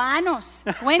de cubanos.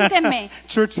 Cuéntenme.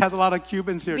 Church has a lot of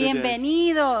Cubans here today.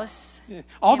 Bienvenidos. Yeah.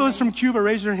 All those from Cuba,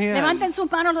 raise your hand. Levanten sus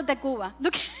manos los de Cuba.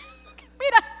 Look,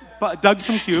 mira. But Doug's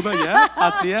from Cuba, yeah.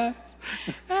 Asia.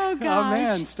 Oh, gosh.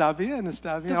 Amen. Está bien,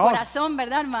 está bien. Tu Oh, corazón,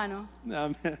 ¿verdad, hermano?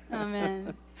 amen.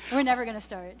 Amen. We're never going to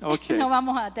start. Okay. No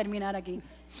vamos a terminar aquí.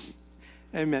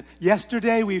 Amen.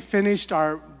 Yesterday we finished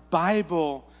our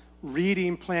Bible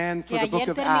reading plan for Y the book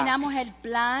ayer of terminamos Acts. el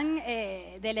plan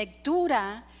de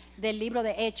lectura del libro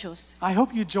de Hechos. I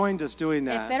hope you joined us doing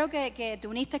that. Espero que te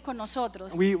uniste con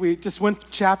nosotros. We just went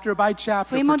chapter by chapter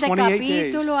for Fuimos de 28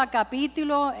 days. capítulo a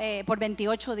capítulo por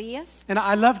 28 días. And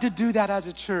I love to do that as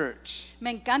a church. Me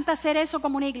encanta hacer eso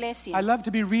como una iglesia. I love to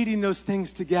be reading those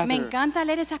things together. Me encanta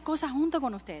leer esas cosas junto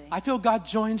con ustedes. I feel God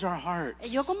joins our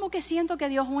hearts. Yo como que siento que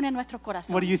Dios une nuestros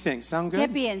corazones. What do you think? Sound ¿Qué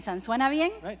good? piensan? ¿Suena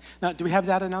bien? Right. Now, do we have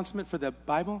that announcement for the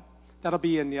Bible? That'll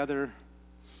be in the other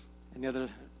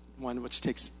one, which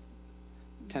takes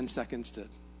 10 seconds to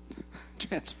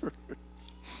transfer.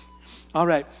 All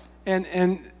right.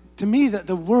 And to me,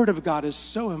 the Word of God is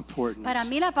so important. Para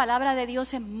mí la palabra de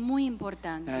Dios es muy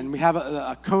importante. And we have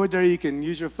a code there. You can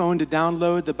use your phone to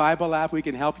download the Bible app. We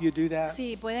can help you do that.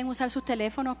 Sí, pueden usar sus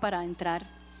teléfonos para entrar.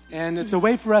 And it's a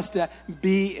way for us to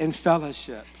be in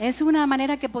fellowship. Es una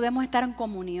manera que podemos estar en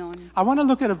comunión. I want to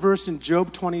look at a verse in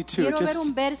Job 22. Quiero ver Just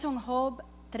un verso en Job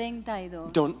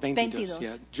 32. 22.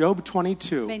 Yeah. Job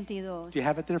 22. 22. Do you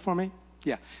have it there for me?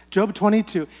 Yeah. Job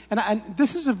 22. And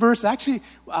this is a verse, actually,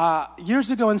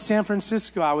 years ago in San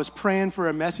Francisco, I was praying for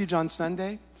a message on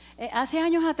Sunday. Hace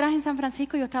años atrás en San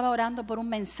Francisco yo estaba orando por un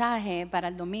mensaje para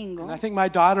el domingo. And I think my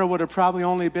daughter would have probably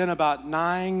only been about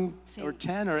 9 Sí. or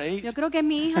 10 or 8. Yo creo que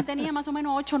mi hija tenía más o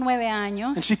menos 8 o 9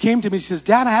 años. And she came to me, she says,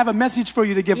 Dad, I have a message for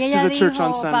you to give Y to ella the church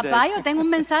on dijo, Sunday. papá, yo tengo un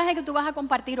mensaje que tú vas a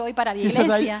compartir hoy para la She says,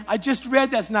 iglesia. I just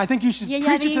read that, and I think you should Y ella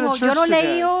preach it to dijo, the yo church lo leí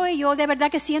today. hoy, yo de verdad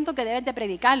que siento que debes de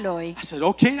predicarlo hoy. I said,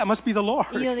 okay, that must be the Lord.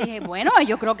 Y yo dije, bueno,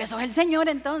 yo creo que eso es el Señor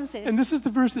entonces. And this is the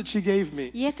verse that she gave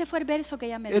me. Y este fue el verso que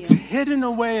ella me It's dio. hidden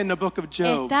away in the book of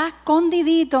Job. Está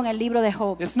escondidito en el libro de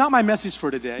Job. It's not my message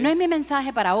for today. No es mi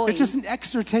mensaje para hoy, It's just an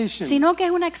exhortation sino que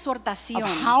es una of exhortación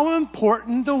how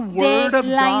important the Word de of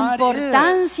la God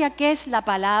importancia is. que es la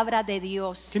palabra de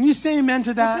Dios. Can you say amen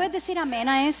to ¿Tú puedes that? decir amén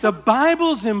a The eso?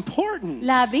 Bible's important.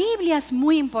 La Biblia es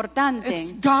muy importante.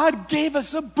 God gave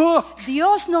us a book.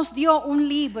 Dios nos dio un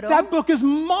libro That book is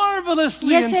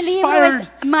marvelously y ese libro inspired es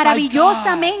by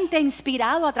maravillosamente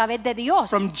inspirado a través de Dios.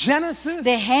 God. From Genesis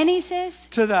De Génesis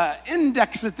to the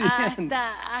index at the end.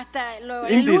 hasta el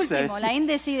Índice. último, la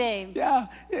índice de... Yeah,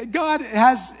 God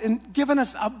has given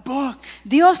us a book.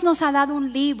 Dios nos ha dado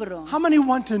un libro. How many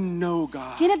want to know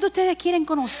God? ¿Quiénes de ustedes quieren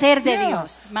conocer de Yeah.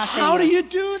 Dios, más de How do you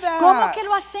Dios? do that? ¿Cómo que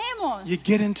lo hacemos? You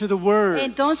get into the Word.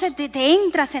 Entonces te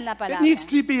entras en la It palabra. needs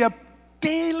to be a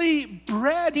daily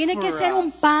bread Tiene que for ser un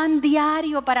us. pan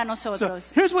diario para So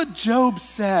nosotros. here's what Job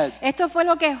said. Esto fue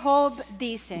lo que Job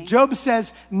dice. Job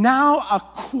says, now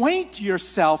acquaint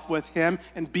yourself with him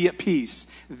and be at peace.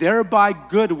 Thereby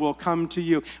good will come to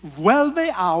you.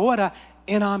 Vuelve ahora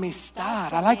en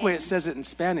amistad. I like the way it says it in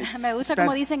Spanish. Me gusta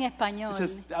como dice en español. It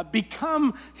says,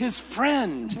 become his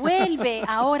friend. Vuelve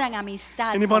ahora en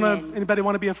amistad con él. Anybody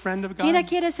want to be a friend of ¿Quién God?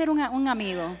 quiere ser un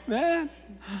amigo? Man,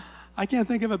 I can't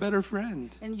think of a better friend.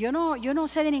 Yo no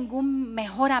sé de ningún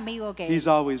mejor amigo que él. He's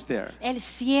always there. Él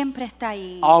siempre está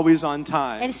ahí. Always on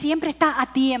time. Él siempre está a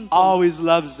tiempo. Always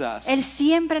loves us. Él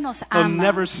siempre nos He'll ama.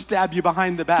 never stab you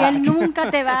behind the Que Él back. nunca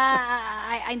te va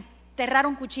a desterrar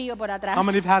un cuchillo por atrás. How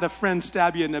many have had a friend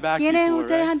stab you in the back ¿Quiénes de before,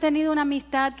 ustedes right? han tenido una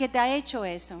amistad que te ha hecho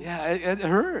eso? Yeah, it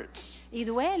hurts. Y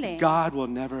duele. God will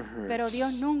never hurt. Pero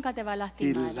Dios nunca te va a He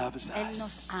lastimar. loves Él us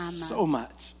nos ama so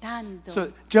much. tanto.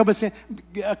 So Job is saying,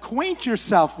 acquaint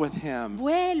yourself with him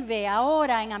Vuelve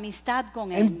ahora en amistad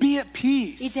con and Él be at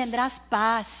peace. y tendrás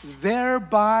paz.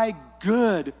 Thereby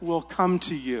good will come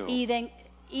to you. Y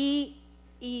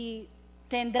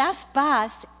tendrás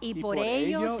paz y por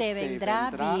ello te vendrá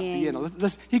bien.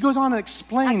 Listen, he goes on and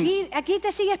explains Aquí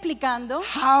te sigue explicando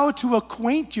how to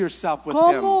acquaint yourself with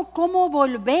him. cómo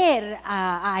volver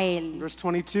a Él. Verse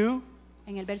 22.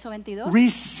 En el verso 22.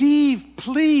 Receive,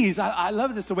 please. I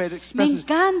love this, the way it Me expresses.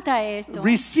 encanta esto.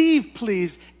 Receive,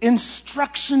 please,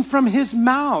 instruction from his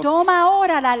mouth. Toma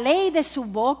ahora la ley de su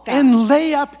boca And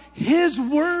lay up his y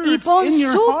words pon in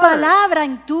your su heart. palabra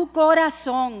en tu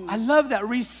corazón. I love that.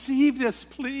 Receive this,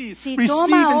 please. Si Receive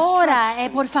toma ahora,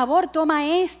 instruction. por favor, toma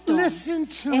esto. Listen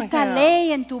to Esta him.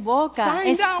 ley en tu boca.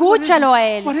 Find out Escúchalo a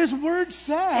Él. what his word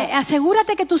says.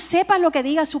 Asegúrate que tú sepas lo que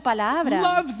diga su palabra.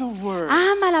 Love the word.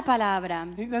 Ama la palabra.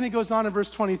 Then he goes on in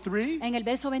verse 23. En el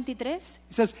verso 23.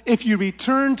 He says, if you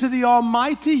return to the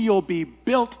Almighty, you'll be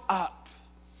built up.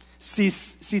 Si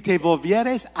te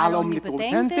volvieres al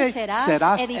Omnipotente,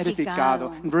 serás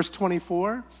edificado. In verse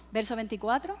 24. Verso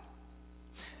 24.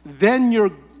 Then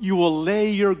you will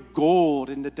lay your gold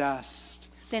in the dust.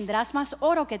 Tendrás más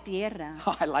oro que tierra.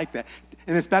 Oh, I like that.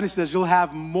 In Spanish it says you'll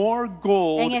have more En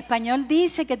gold, español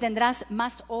dice que tendrás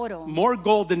más oro more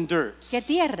gold than dirt. que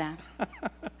tierra.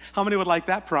 How many would like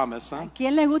that promise, huh?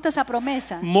 ¿Quién le gusta esa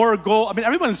promesa? More gold. I mean,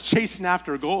 everyone's chasing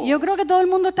after gold. Yo creo que todo el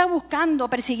mundo está buscando,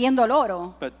 persiguiendo el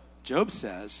oro. But Job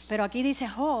says, Pero aquí dice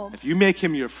Job if you make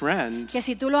him your friend, que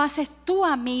si tú lo haces tu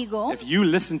amigo if you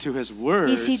listen to his word,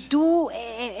 y si tú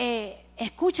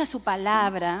escuchas su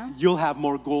palabra, you'll have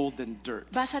more gold than dirt.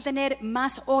 vas a tener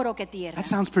más oro que tierra. That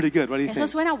sounds pretty good. What do you Eso think?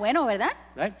 suena bueno, ¿verdad?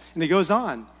 Right? And he goes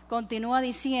on. Continúa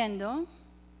diciendo,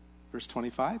 Verse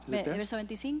 25, is it there? verso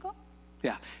 25.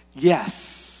 Yeah.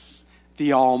 Yes,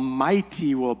 the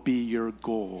Almighty will be your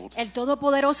gold. El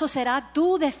Todopoderoso será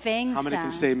tu How many defensa.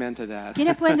 can say amen to that?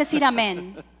 ¿Quiénes pueden decir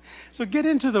amén? So get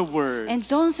into the word.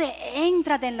 Entonces,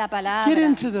 éntrate en la palabra. Get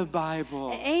into the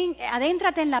Bible.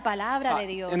 Adéntrate en la palabra de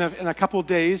Dios. In a couple of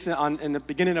days, in the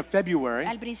beginning of February,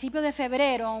 Al principio de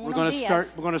febrero, we're going unos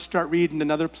días, to start reading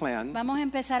another plan. vamos a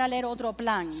empezar a leer otro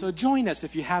plan. So join us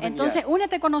if you haven't Entonces, yet.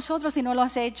 únete con nosotros si no lo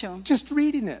has hecho. Just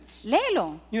reading it.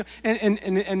 Léelo. You know,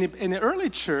 in the early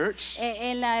church,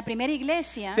 En la primera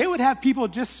iglesia, they would have people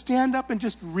just stand up and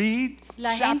just read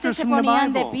la gente chapters se from the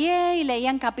ponían de Bible. pie y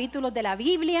leían capítulos de la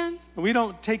Biblia. We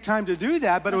don't take time to do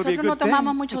that, but it would be a Nosotros no good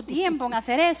tomamos thing. mucho tiempo en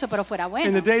hacer eso, pero fuera In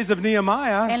bueno. the days of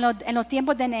Nehemiah, En los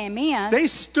tiempos de Nehemías, they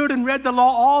stood and read the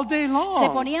law all day se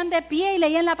long. ponían de pie y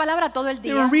leían la palabra todo el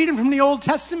They were día. reading from the Old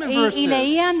Testament verses Y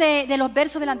leían de los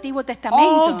versos del Antiguo all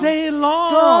Testamento day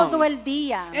long. todo el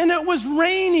día. And it was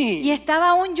raining. Y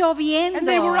estaba aún lloviendo. And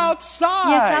they were outside.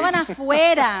 Y estaban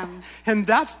afuera. And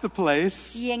that's the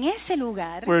place Y en ese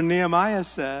lugar, where Nehemiah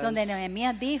says, donde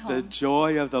Nehemías dijo, the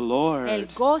joy of the Lord el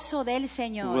gozo del will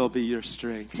Señor be your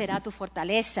strength. será tu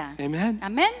fortaleza. Amen.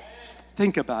 Amén.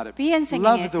 Think about it. Piensen en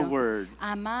Love esto. the word.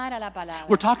 Amar a la palabra.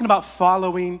 We're talking about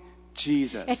following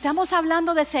Jesus. Estamos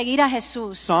hablando de seguir a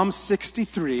Jesús. Psalm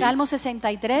 63, Salmo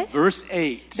 63, verse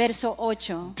 8. verso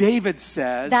 8. David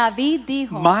says, David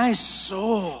dijo, my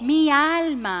soul mi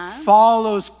alma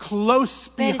follows close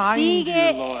behind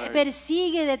you, Lord.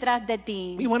 persigue detrás de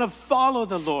ti. We want to follow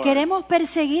the Lord. Queremos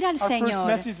perseguir al Our first Señor.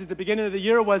 message at the beginning of the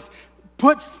year was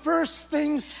put first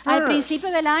things first. Al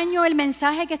principio del año el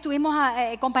mensaje que estuvimos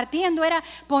compartiendo era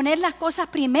poner las cosas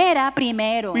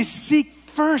primero. We seek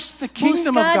first the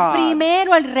kingdom of Buscar God.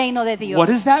 primero el reino de Dios. What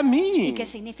does that ¿Y mean? qué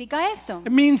significa esto?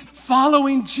 It means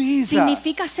following Jesus.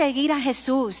 Significa seguir a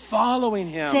Jesús. Following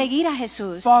Him. Seguir a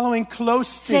Jesús. Following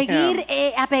close to Seguir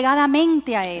Him.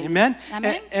 apegadamente a Él. Amen.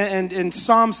 Amén. And in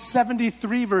Psalm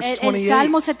 73, verse El 28.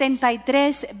 Salmo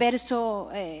 73, verso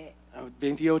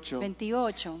 28.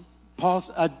 28.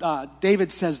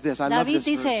 David says this. I love David this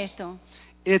dice verse. esto.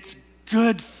 It's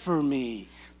good for me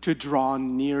to draw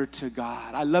near to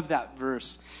God. I love that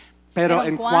verse. Pero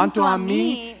en cuanto a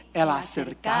mí, el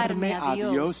acercarme a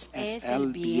Dios es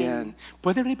el bien.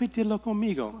 ¿Puede repetirlo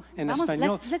conmigo en Vamos,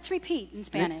 español? let's repeat in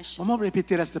Spanish. Vamos a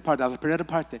repetir esta parte, la primera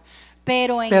parte.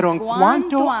 Pero en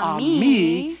cuanto a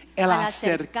mí, el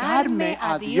acercarme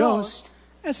a Dios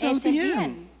es el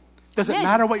bien. Does it Amén.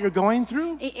 matter what you're going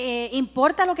through?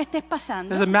 ¿Importa lo que estés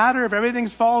pasando? Does it matter if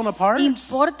everything's falling apart?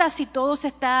 ¿Importa si todo se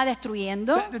está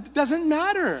destruyendo? It doesn't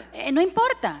matter. No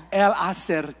importa. El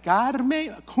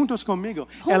acercarme, juntos conmigo,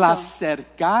 el Juntos.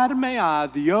 acercarme a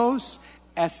Dios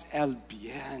es el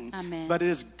bien. Amen. But it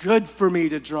is good for me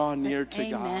to draw near to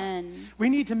Amen. God. We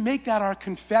need to make that our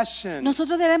confession.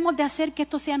 Nosotros debemos de hacer que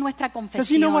esto sea nuestra Because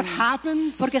you know confesión. what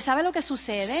happens? Porque ¿sabe lo que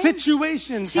sucede?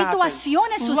 Situations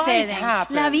Situaciones happen. suceden, Life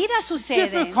happens. la vida sucede,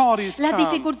 Difficulties las come.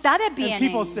 dificultades And vienen.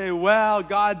 people say, well,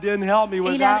 God didn't help me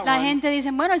with Y la that one. gente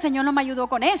dice, bueno, el Señor no me ayudó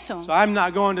con eso. So I'm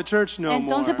not going to church no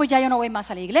Entonces more. pues ya yo no voy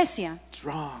más a la iglesia. It's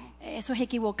wrong. Eso es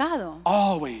equivocado.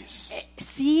 Always to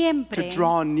Siempre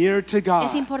draw near to God.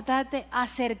 es importante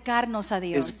acercarnos a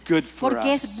Dios. Is good for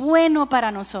Porque us. es bueno para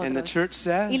And the nosotros. church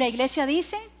says, Y la iglesia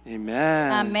dice,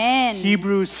 Amen. Amen.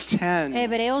 Hebrews 10.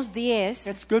 Hebreos 10,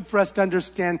 It's good for us to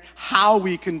understand how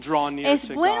we can draw near es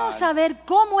to bueno God. saber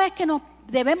cómo es que nos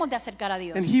debemos de acercar a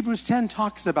Dios. And Hebrews 10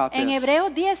 talks about En this.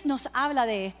 Hebreos 10 nos habla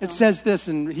de esto. It says this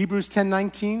in Hebrews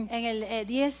 10:19. En el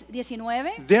 10,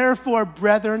 19, Therefore,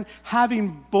 brethren,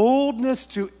 having boldness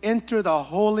to enter the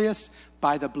holiest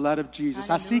by the blood of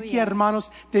Jesus. Así que, Aleluya.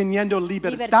 hermanos, teniendo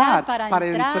libertad Libertad para para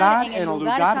entrar entrar en el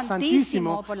lugar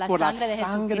santísimo por la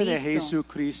sangre de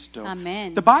Jesucristo. Jesucristo.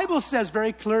 Amén. The Bible says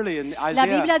very clearly in La Isaiah,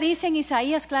 Biblia dice en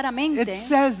Isaías it claramente,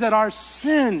 says that our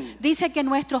sin dice que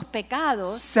nuestros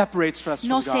pecados separates us from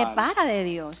nos God. separa de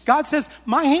Dios. God says,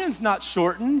 my hand's not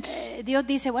shortened. Dios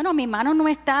dice, bueno, mi mano no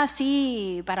está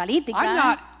así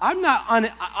paralítica.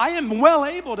 I am well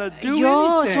able to do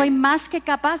Yo anything. soy más que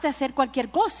capaz de hacer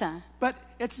cualquier cosa. But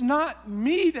it's not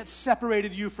me that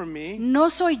separated you from me. No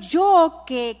soy yo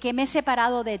que me he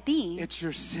separado de ti, It's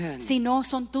your sin. sino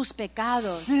son tus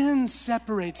pecados. Sin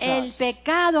separates El us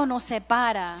pecado nos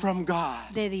separa from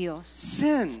God. de Dios.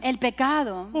 Sin. El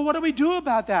pecado. Well, what do we do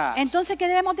about that? Entonces, ¿qué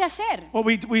debemos de hacer? Well,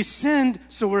 we sinned,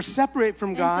 so we're separate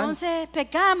from God. Entonces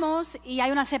pecamos y hay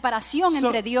una separación So,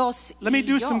 entre Dios let me y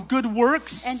do yo. some good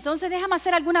works. Entonces déjame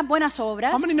hacer algunas buenas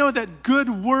obras. How many know that good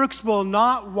works will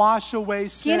not wash away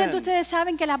sin? ¿Quiénes de ustedes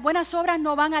saben que las buenas obras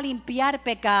no van a limpiar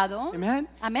pecado? Amen?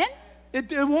 Amén. It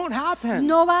won't happen.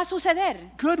 No va a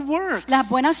suceder. Good works Las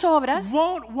buenas obras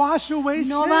won't wash away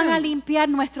no sin. van a limpiar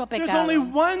nuestro There's pecado. only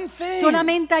one thing,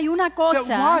 Solamente hay una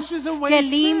cosa washes away que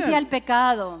sin. limpia el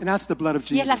pecado and that's the blood of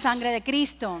Jesus. y es la sangre de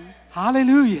Cristo.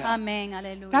 Hallelujah. Amén,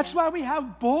 aleluya. That's why we have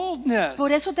boldness Por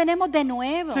eso tenemos de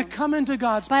nuevo to come into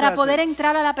God's para poder presence.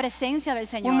 entrar a la presencia del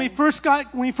Señor. When we first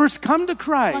come to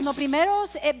Christ, Cuando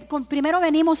primero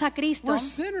venimos a Cristo, we're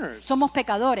sinners. somos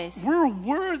pecadores. We're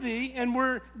worthy and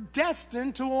we're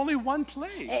destined to only one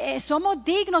place. Somos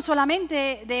dignos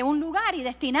solamente de un lugar y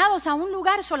destinados a un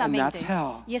lugar solamente. that's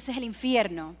hell. Y ese es el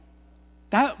infierno.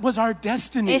 That was our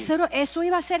destiny. Eso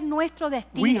iba a ser nuestro We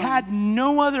destino. had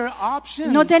no other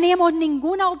options No teníamos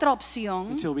ninguna otra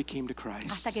opción until we came to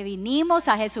Christ. hasta que vinimos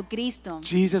a Jesucristo.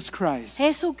 Jesus Christ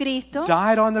Jesucristo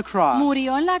died on the cross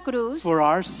murió en la cruz for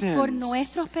our sins. por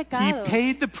nuestros He pecados.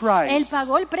 paid the price Él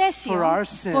pagó el precio for our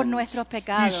sins. por nuestros He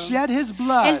pecados. shed his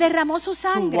blood Él derramó su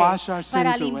sangre wash our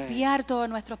para sins away. limpiar todos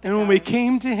nuestros And when we pecados.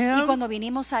 came to Y him cuando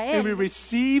vinimos a and we Él,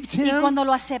 received y him, cuando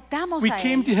lo aceptamos we a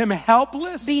came to Él, him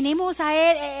helpless. vinimos a Él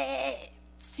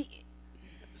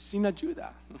Sin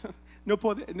ayuda.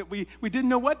 We didn't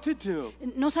know what to do.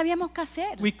 no sabíamos qué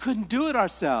hacer. We couldn't do it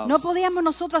ourselves. No podíamos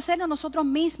nosotros hacerlo nosotros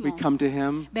mismos. We come to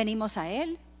him Venimos a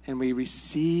Él and we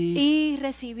receive y the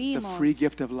recibimos free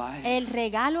gift of life. el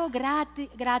regalo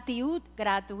gratuito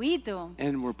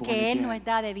And we're born que Él again. nos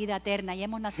da de vida eterna y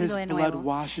hemos nacido His de blood nuevo.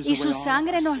 washes Y su away all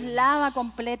sangre our nos sins. lava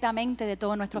completamente de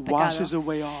todos nuestros pecados. Washes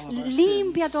away all of our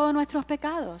Limpia sins. todos nuestros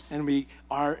pecados. And we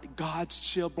are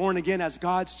born again as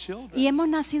God's children. Y hemos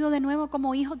nacido de nuevo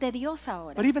como hijos de Dios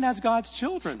ahora. But even as God's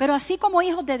children, Pero así como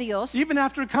hijos de Dios, even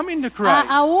after coming to Christ,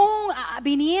 aún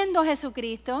viniendo a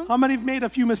Jesucristo, how many have made a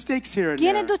few mistakes here and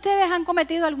 ¿quiénes de there? ustedes han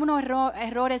cometido algunos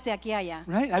errores de aquí a allá?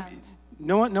 Right?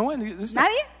 No one. This is ¿Nadie?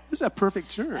 This is a perfect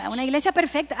church. Una iglesia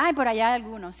perfecta. Ay, por allá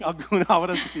algunos. Sí.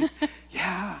 Ahora sí.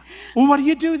 Yeah. Well, what do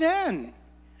you do then?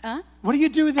 ¿Ah? What do you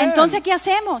do then? Entonces, ¿qué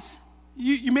hacemos?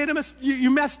 You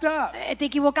messed up. Te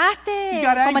equivocaste, You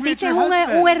got angry cometiste at your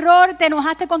husband. un error, te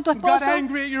enojaste con tu You got esposo,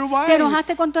 angry at your wife. te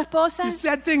enojaste con tu esposa You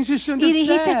said things you shouldn't y have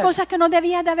dijiste said. cosas que no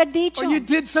debías de haber dicho Or you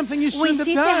did something you o shouldn't have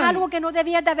hiciste done. algo que no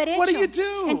debías de haber hecho. What do you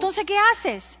do? Entonces, ¿qué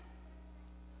haces?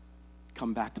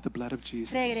 Come back to the blood of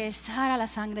Jesus. Regresar a la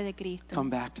sangre de Cristo.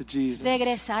 Come back to Jesus.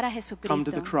 Regresar a Come Jesucristo.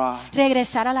 to the cross.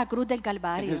 Regresar a la cruz del And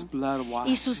Calvario. his blood Y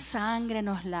washes. su sangre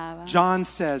nos lava. John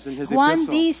says in his Juan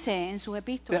epistle dice en su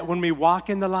epístola that when we walk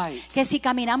in the light, que si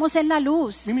caminamos en la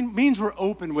luz, means we're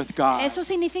open with God. eso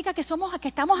significa que estamos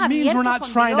Means abiertos we're not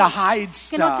con trying Dios. to hide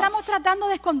Que no stuff. estamos tratando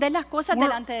de esconder las cosas We're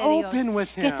delante de open Dios. with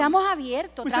Que him. estamos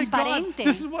abiertos, We say, God, transparentes.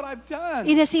 this is what I've done.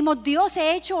 Y decimos, Dios,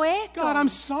 he hecho esto. God, I'm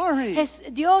sorry.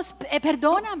 Dios,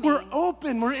 perdóname. We're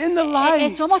open. We're in the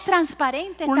light. Somos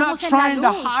transparentes, We're not estamos en la trying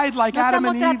to luz. hide like No Adam estamos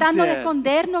and Eve tratando de did.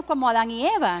 escondernos como Adán y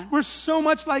Eva. We're so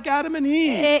much like Adam and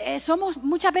Eve. Somos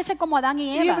muchas veces como Adán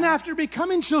y Even Eva. after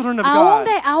becoming children of Aún, God,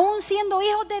 aún siendo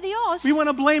hijos de Dios, we want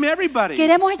to blame everybody.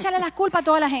 queremos echarle las culpas a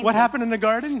toda la gente. What happened in the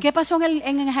garden? ¿Qué pasó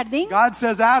en el jardín? God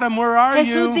says, Adam, where are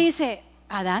Jesús you? dice,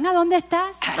 Adán, ¿a dónde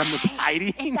estás? Adam was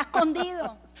hiding. Está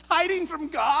escondido. Hiding from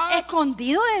God.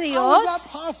 ¿Escondido de How is Dios?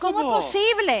 that possible? ¿Cómo es You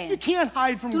posible? can't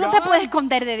hide from Tú no God. te puedes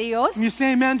esconder de Dios. Can you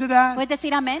say amen to that? ¿Puedes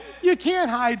decir amén? You can't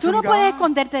hide Tú from no puedes God.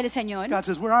 esconderte del Señor. God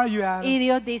says, where are you, Adam? Y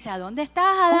Dios dice, ¿a dónde estás,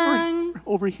 Adán?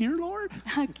 Over here, Lord?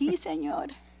 Aquí, Señor.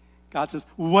 God says,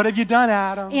 what have you done,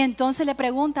 Adam? Y entonces le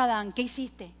pregunta a Adán, ¿qué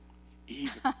hiciste? Eve,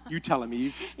 you tell him,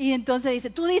 Eve. Y entonces dice,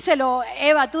 tú díselo,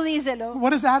 Eva, tú díselo.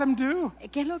 What does Adam do?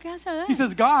 ¿Qué es lo que hace Adán? He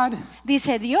says, God,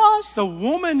 Dice, Dios, the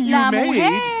woman you la made,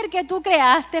 mujer que tú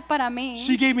creaste para mí,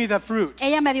 she gave me the fruit.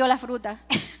 ella me dio la fruta.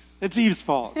 It's Eve's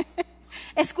fault,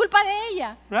 Es culpa de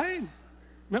ella. right?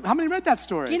 How many read that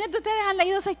story? ¿Quiénes de ustedes han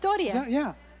leído esa historia?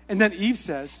 Yeah. And then Eve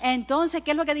says, Entonces,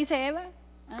 ¿qué es lo que dice Eva?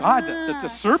 God, the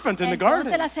serpent in the Entonces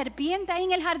garden, la serpiente ahí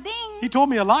en el jardín he told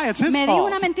me a lie. It's his me dijo fault.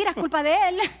 una mentira, es culpa de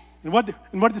él. And what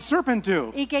did the serpent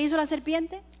do? ¿Y qué hizo la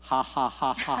serpiente? Ha, ha,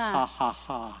 ha, ha, ha, ha,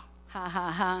 ha. Ja,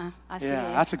 ja, ja. Así Yeah,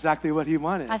 es. that's exactly what he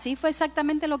wanted. Así fue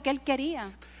exactamente lo que él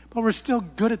quería. But we're still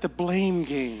good at the blame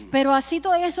game. Pero así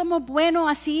todavía somos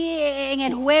buenos así en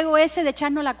el juego ese de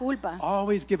echarnos la culpa.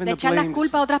 Always giving De the echar las blame.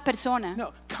 culpas a otras personas.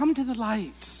 No, come to the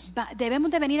light. Debemos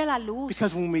de venir a la luz.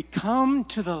 Because when we come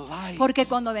to the light, Porque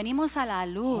cuando venimos a la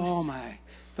luz, oh my,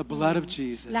 the blood of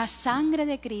Jesus la sangre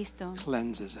de Cristo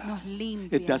cleanses nos us.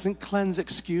 limpia. It doesn't cleanse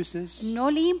excuses. no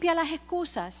limpia las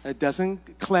excusas. It doesn't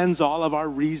cleanse all of our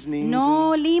reasonings.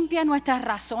 No limpia nuestras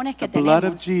razones que The blood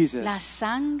of tenemos. Jesus La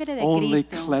sangre de only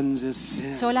Cristo cleanses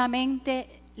sin. solamente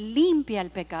limpia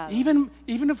el pecado. Even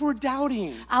if we're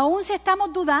doubting. Aún si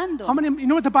estamos dudando. How many, you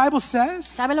know what the Bible says?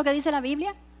 ¿Sabe lo que dice la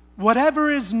Biblia?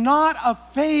 Whatever is not of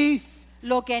faith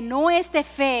Lo que no es de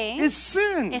fe is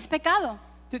sin. es pecado.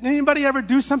 Did anybody ever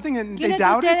do something and they ¿Quiénes de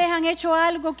doubted? ustedes han hecho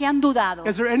algo que han dudado?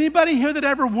 Is there anybody here that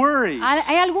ever worries?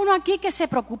 ¿Hay alguno aquí que se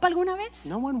preocupa alguna vez?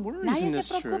 No one worries in Nadie this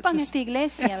se preocupa church. en esta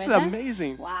iglesia, It's ¿verdad?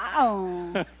 amazing.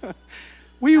 Wow.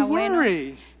 We Ah, bueno.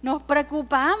 worry. Nos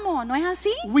preocupamos, ¿no es así?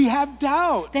 We have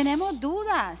doubts. Tenemos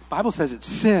dudas. The Bible says it's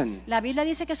sin. La Biblia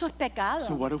dice que eso es pecado.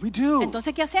 So what do we do?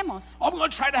 Entonces, ¿qué hacemos? I'm going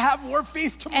to try to have more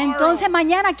faith tomorrow. Entonces,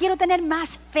 mañana quiero tener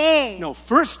más fe. No,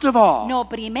 first of all, No,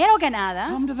 primero que nada,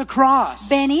 come to the cross.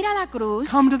 venir a la cruz,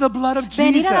 Come to the blood of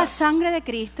venir a la Jesus. sangre de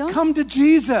Cristo, Come to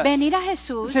Jesus. venir a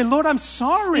Jesús Say, Lord, I'm y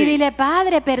sorry. dile,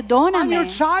 Padre, I'm perdóname. your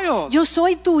child. Yo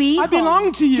soy tu hijo. I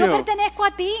belong to you. Yo pertenezco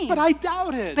a ti. But I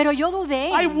doubted. Pero yo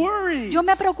dudé. I worried. Yo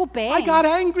me preocupé. I got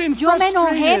angry and Yo me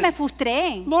enojé, frustrated. me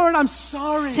frustré. Lord, I'm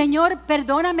sorry. Señor,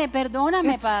 perdóname,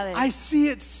 perdóname, Padre. I see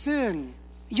it's sin.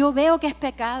 Yo veo que es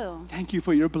pecado. Thank you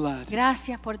for your blood.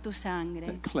 Gracias por tu sangre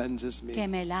That cleanses me. que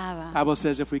me lava. Bible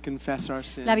says if we confess our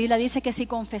sins, La Biblia dice que si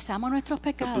confesamos nuestros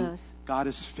the pecados, God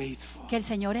is faithful que el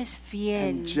Señor es and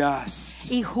fiel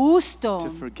just y justo to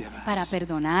forgive us para and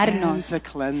perdonarnos to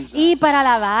cleanse y us. para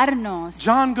lavarnos.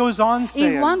 John goes on Y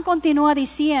saying, Juan continúa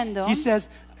diciendo,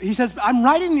 he says, I'm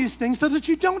writing these things so that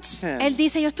you don't sin. él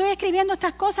dice, yo estoy escribiendo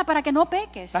estas cosas para que no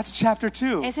peques. That's chapter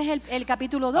 2 Ese es el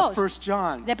capítulo of 2 1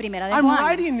 John. de Primera de I'm Juan.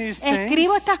 writing these things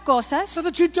Escribo estas cosas so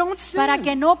that you don't sin. para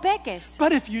que no peques.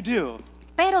 But if you do,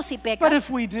 Pero si but pecas,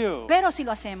 if we do, pero si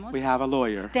lo hacemos, we have a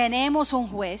lawyer. tenemos un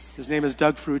juez His name is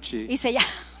Doug Frucci. y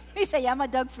se llama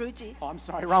Doug Frucci. Oh, I'm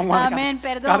sorry, wrong one. Amén, Got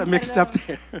perdón. it mixed perdón. up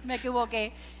there. Me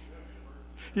equivoqué.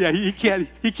 Yeah, he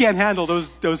can't handle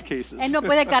those cases. Él no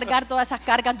puede cargar todas esas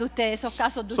cargas de ustedes, esos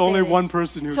casos de It's only ustedes. one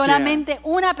person who Solamente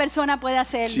una persona puede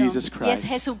hacerlo. Jesus Y es Christ.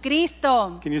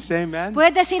 Jesucristo. Can you say amen?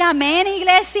 ¿Puedes decir amén,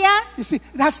 iglesia? You see,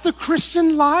 that's the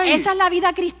Christian life. Esa es la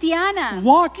vida cristiana.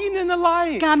 Walking in the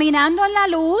light. Caminando en la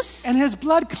luz And his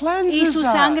blood cleanses y su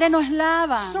sangre us. nos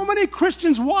lava. So many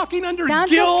Christians walking under Tantos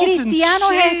guilt and cristianos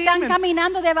shame. están and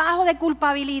caminando debajo de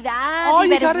culpabilidad all y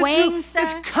you gotta do vergüenza.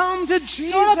 is come to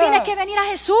Jesus. Solo tienes que venir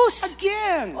a Jesús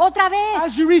Again. otra As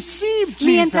vez. you receive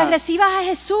Mientras Jesus. recibas a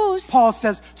Jesús, Paul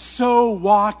says, so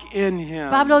walk in him.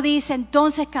 Pablo dice,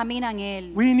 entonces camina en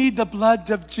Él. We need the blood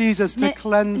of Jesus to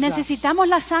cleanse Necesitamos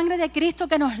la sangre de Cristo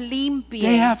que nos limpie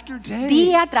Day after day.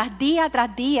 día tras día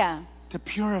tras día us, to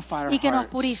purify our y que nos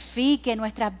hearts, purifique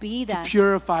nuestras vidas, to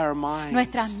purify our minds.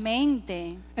 nuestras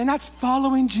mentes. And that's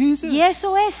following Jesus. Y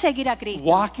eso es seguir a Cristo,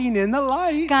 Walking in the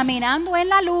light caminando en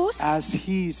la luz, as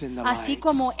he's in the así light.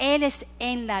 como Él es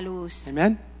en la luz.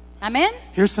 Amen? Amén.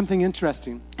 Here's something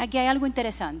interesting. Aquí hay algo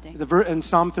interesante. In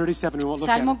Psalm 37, we won't look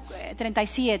at Salmo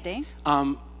 37. it.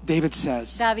 David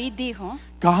says, David dijo,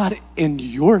 God, in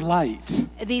your light,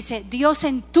 dice, Dios,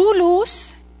 en tu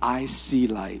luz, I see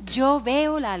light. yo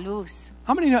veo la luz.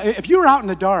 How many know if you were out in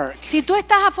the dark Si tú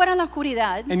estás afuera en la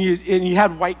oscuridad and you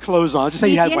had white clothes on, just say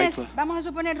y you had white tienes, clothes, vamos a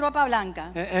suponer, ropa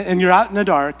blanca, and you're out in the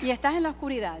dark y estás en la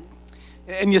oscuridad,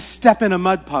 and you step in a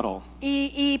mud puddle,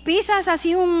 y pisas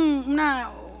así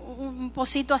un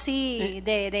pocito así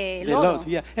de lodo,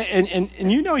 yeah,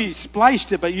 and you know you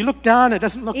spliced it, but you look down, it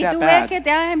doesn't look y that tú ves bad. que te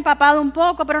has empapado un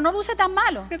poco, pero no luce tan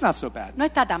malo, It's not so bad. no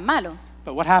está tan malo.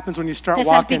 But what happens when you start Te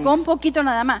walking salpicó un poquito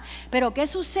nada más. Pero ¿qué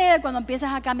sucede cuando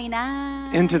empiezas a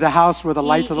caminar into the house where the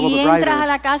light's a little y bit entras a brighter?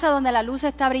 la casa donde la luz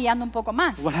está brillando un poco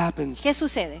más? What happens? ¿Qué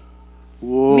sucede?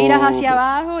 Whoa, Miras hacia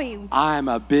abajo y I'm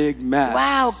a big mess.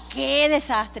 ¡wow! ¡Qué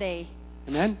desastre!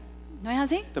 Amen? ¿No es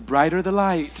así? The brighter the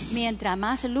light, Mientras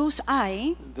más luz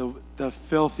hay, the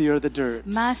filthier the dirt.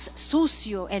 más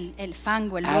sucio el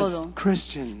fango, el As lodo.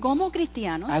 Christians, Como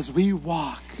cristianos, as we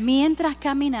walk, mientras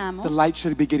caminamos, the light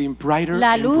should be getting brighter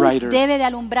la and luz brighter. debe de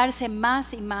alumbrarse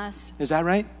más y más. Is that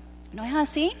right? ¿No es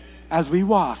así? As we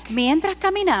walk Mientras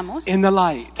caminamos in the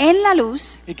light, en la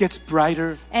luz, it gets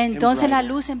brighter entonces and la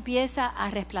brighter. luz empieza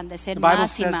a resplandecer The Bible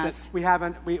más y says más. that we have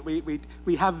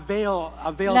a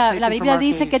veil La taken from Biblia our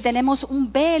dice que face, tenemos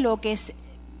un velo que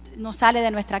nos sale de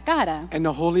nuestra cara and the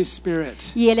Holy Spirit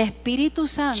y el Espíritu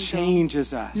Santo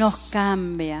changes nos us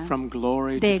cambia from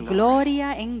glory de to glory.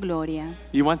 gloria en gloria.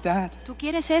 You want that? ¿Tú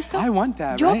quieres esto? I want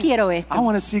that, Yo right? quiero I esto.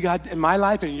 want to see God in my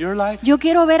life, in your life. Yo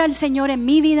quiero ver al Señor en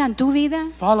mi vida, en tu vida,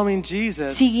 Following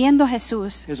Jesus siguiendo a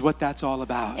Jesús. is what that's all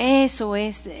about. Eso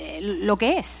es lo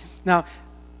que es. Now,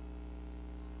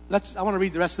 I want to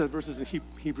read the rest of the verses in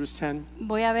Hebrews 10.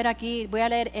 Voy a ver aquí, voy a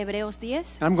leer Hebreos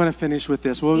 10 And I'm going to finish with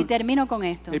this. y termino con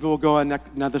esto. Maybe we'll go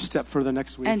another step further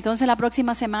next week. Entonces la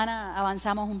próxima semana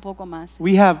avanzamos un poco más.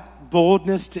 We have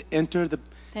boldness to enter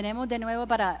Tenemos de nuevo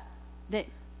para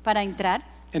entrar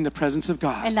in the presence of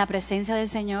God en la presencia del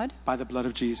Señor by the blood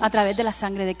of Jesus. a través de la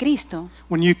sangre de Cristo.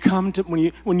 When you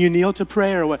kneel to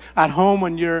prayer, or at home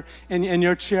when you're in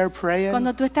your chair praying,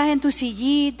 Cuando tú estás en tu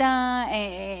sillita,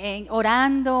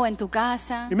 orando en tu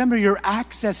casa, remember your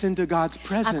access into God's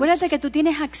presence acuérdate que tú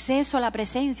tienes acceso a la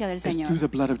presencia del is Señor. through the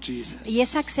blood of Jesus. Y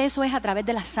ese acceso es a través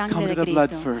de la sangre Come de to the blood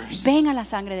Cristo. first. Ven a la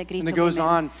sangre de Cristo And it goes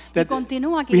primero. on Y that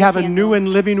continúa aquí we have a diciendo, new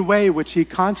and living way which He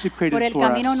consecrated por el for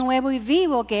camino us nuevo y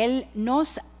vivo que Él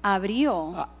nos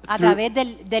abrió a through- través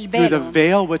del through the velo,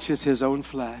 veil which is His own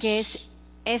flesh. que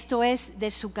esto es de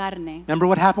su carne. Remember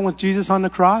what happened with Jesus on the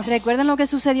cross? ¿Recuerdan lo que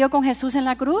sucedió con Jesús en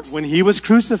la cruz? When He was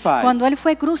crucified, Cuando Él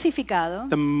fue crucificado,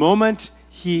 the moment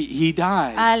He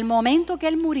died, al momento que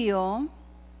Él murió,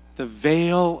 the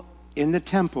veil in the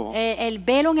temple el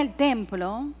velo en el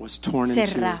templo was torn se in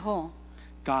two. rajó.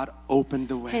 God opened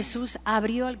the way Jesús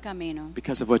abrió el camino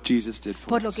because of what Jesus did for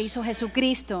por lo us. que hizo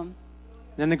Jesucristo.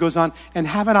 Then it goes on, and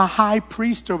having a high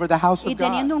priest over the house Y of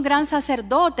teniendo God. un gran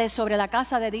sacerdote sobre la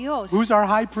casa de Dios. Who's our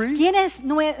high priest? ¿Quién es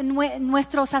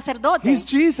nuestro sacerdote? He's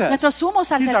Jesus. Nuestro sumo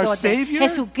He's our sacerdote. Savior.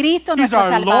 Jesucristo, He's nuestro our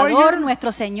Salvador, lawyer.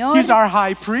 nuestro Señor, He's our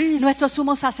high priest. nuestro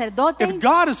sumo sacerdote. If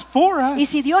God is for us, Y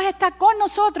si Dios está con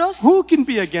nosotros, who can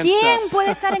be against ¿quién us?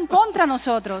 puede estar en contra de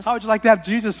nosotros? How would you like to have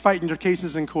Jesus fighting your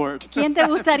cases in court? ¿Quién te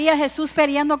gustaría Jesús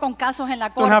peleando con casos en la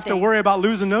Don't have to corte? worry about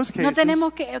losing those cases. No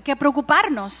tenemos que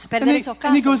preocuparnos, and, perder he, esos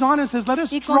and he goes casos. on and says, let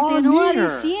us Y draw continúa near.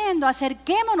 diciendo,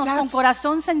 acerquémonos con That's-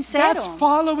 corazón sincero, That's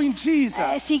following Jesus.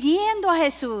 siguiendo a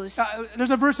Jesús.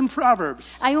 There's a verse in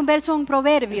Proverbs. Hay un verso en It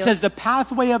Proverbios says, the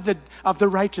pathway of the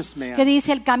righteous man que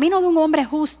dice, el camino de un hombre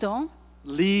justo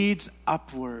leads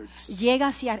upwards. llega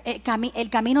hacia, el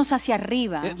camino es hacia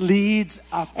arriba. It leads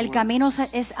upwards. El camino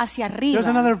es hacia arriba. There's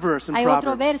another verse in Hay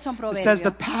otro Proverbs. verso en It says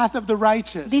the Proverbios. path of the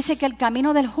righteous Dice que el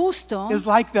camino del justo is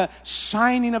like the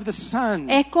shining of the sun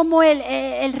es como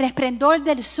el resplendor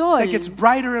del sol. that gets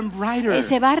brighter and brighter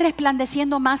Se va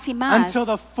resplandeciendo más y más until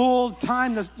the full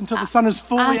time, until the sun is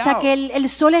fully hasta out. que el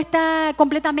sol está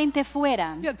completamente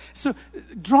fuera. Yeah, so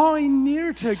drawing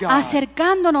near to God,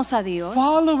 Acercándonos a Dios,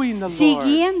 following the Lord.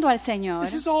 siguiendo al Señor.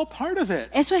 This is all part of it.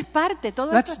 Eso es parte,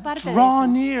 todo Let's esto es parte de draw eso.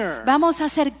 near Vamos a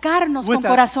acercarnos with con a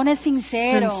corazones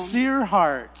sinceros, sincere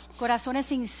heart, corazones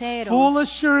sinceros, full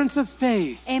assurance of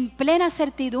faith, en plena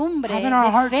certidumbre having our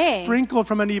de hearts fe. sprinkled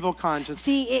from an evil conscience,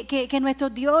 Sí, que nuestro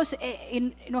Dios,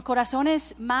 en los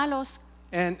corazones malos,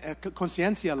 and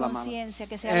conciencia la mano, conciencia,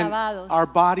 que sean and lavados, our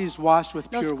bodies washed with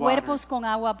los pure water. cuerpos con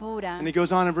agua pura. And he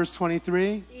goes on in verse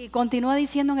 23 Y continúa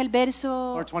diciendo en el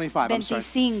verso or 25. I'm sorry.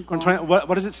 25. Or 20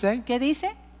 what does it say? ¿Qué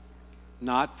dice?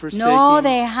 Not forsaking, No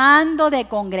dejando de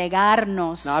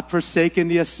congregarnos, not forsaking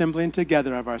the assembling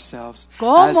together of ourselves,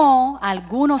 como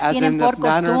algunos as tienen in the por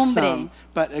manner of costumbre, some,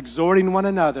 but exhorting one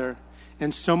another,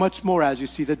 And so much more as you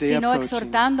see the day sino approaching.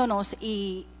 exhortándonos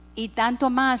y tanto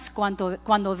más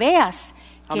cuando veas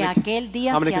How que many can- aquel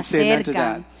día how many se can say amen to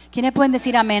acerca. that? ¿Quiénes pueden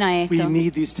decir amén a We esto?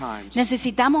 need these times.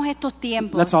 Necesitamos estos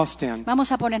tiempos. Let's all stand.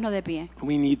 Vamos a ponernos de pie.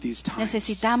 We need these times.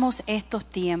 Necesitamos estos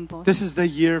tiempos. This is the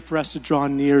year for us to draw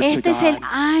near to Este es el God.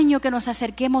 año que nos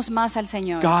acerquemos más al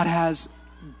Señor. God has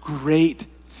great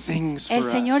things for El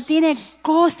Señor us. tiene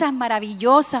cosas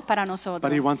maravillosas para But He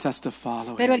nosotros, wants us to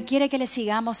follow pero Él Him. quiere que le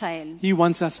sigamos a Él. He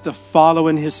wants us to follow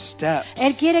in His steps.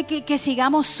 Él quiere que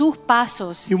sigamos sus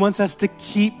pasos. He wants us to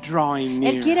keep drawing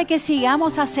Él near. quiere que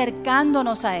sigamos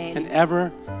acercándonos a Él, An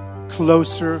ever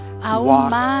closer aún walk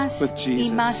más with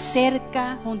y más Jesus.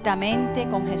 cerca juntamente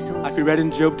con Jesús. Like we read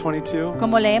in Job 22.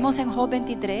 Como leemos en Job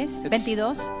 22, It's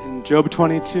in Job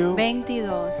 22,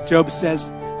 22. Job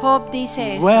says, Job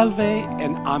dice esto. vuelve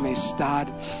en amistad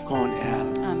con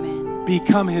Él. Amén.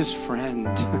 Become His friend.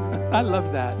 I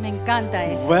love that. Me encanta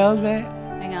esto. Vuelve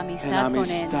En en amistad con Él.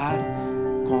 amistad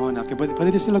con Él.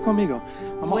 ¿Puede decirlo conmigo?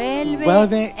 Vamos.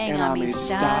 Vuelve en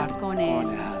amistad con Él.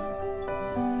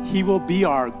 He will be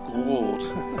our gold.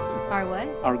 Our what?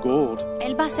 Our gold.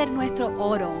 Él va a ser nuestro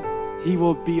oro. He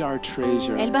will be our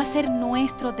treasure. Él va a ser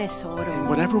nuestro tesoro. And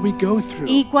whatever we go through,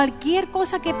 Y cualquier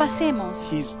cosa que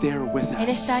pasemos, He's there with Él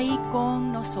está us. ahí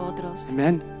con nosotros.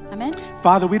 Amen. Amén.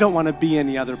 Father, we don't want to be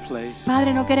any other place.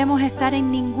 Padre, no queremos estar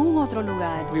en ningún otro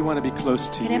lugar. We want to be close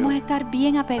to Queremos you. estar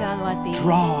bien apegados a ti.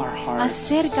 Draw our hearts.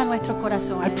 Acerca nuestros I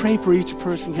corazones. pray for each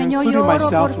person here, Señor, including yo oro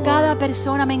myself, por cada Lord.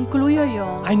 persona, me incluyo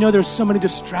yo. I know there's so many Yo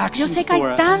distractions sé que hay for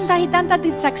us. tantas y tantas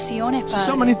distracciones,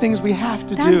 So many Padre. things we have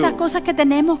to Tantas do. cosas que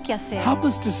tenemos que hacer. Help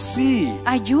us to see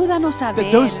Ayúdanos a that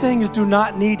ver those things do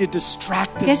not need to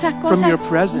distract que us esas from your cosas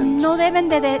presence, no deben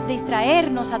de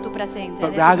distraernos a tu presencia,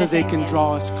 but de tu rather they can presencia,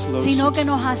 draw us sino closer que to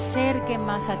nos acerquen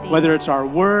más a ti. whether it's our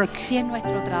work, Si es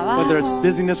nuestro trabajo, whether it's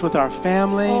busyness with our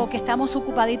family, o que estamos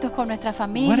ocupaditos con nuestra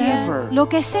familia, Whatever. lo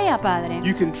que sea, Padre.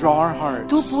 you can draw our hearts.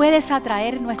 Tú puedes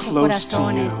atraer nuestros Close to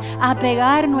corazones, you.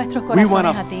 apegar nuestros We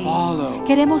wanna corazones a ti. follow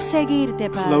Queremos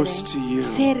seguirte, Padre, close to you.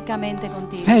 cercamente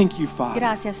contigo. Thank you, Father,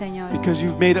 Gracias, Señor, because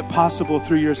you've made it possible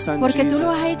through your Son porque tú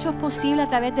lo has Jesus hecho posible a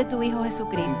través de tu Hijo and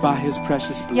Jesucristo by His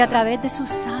precious y a blood. través de su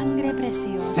sangre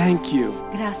preciosa. Thank you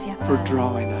Gracias, for Padre,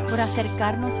 drawing por us.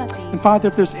 acercarnos a ti. And Father,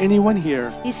 if there's anyone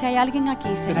here Y si hay alguien aquí,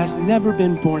 that has Señor, never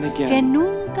been born que again,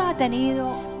 nunca ha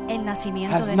tenido el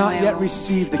nacimiento has de not yet nuevo,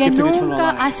 received the que gift of eternal nunca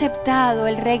ha life, aceptado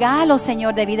el regalo,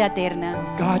 Señor, de vida eterna,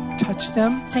 God, touch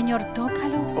them, Señor,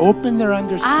 tócalos, open their abre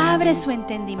understanding su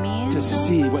entendimiento, to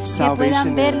see what que puedan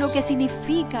salvation ver lo is. que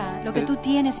significa, lo que tú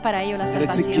tienes para ellos, la That it's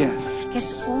a salvación, gift. que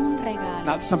es un regalo.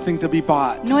 Not something to be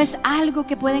bought. No es algo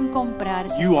que pueden comprar,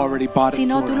 You Señor, already bought it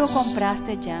sino for tú lo us.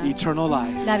 compraste ya, Eternal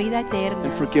life la vida eterna.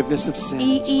 and forgiveness of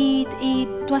sins Y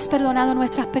tú has perdonado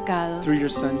nuestros pecados through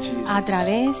your Son Jesus. a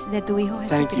través de tu Hijo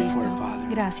Thank you for Jesucristo. it, Father.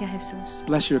 Gracias, Jesús.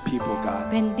 Bless your people,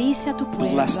 God. Bendice a tu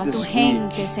pueblo, Bless a tu this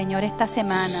gente, week. Señor, esta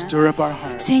semana. Stir up our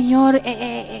hearts. Señor,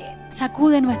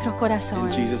 sacude nuestros In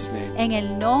corazones. Jesus' name. En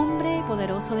el nombre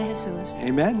poderoso de Jesús.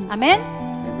 Amen. Amén.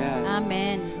 Amen.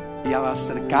 Amén. Y al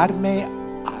acercarme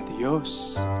a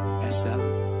Dios es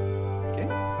 ¿qué?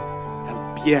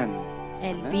 El bien.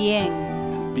 El Amen. bien.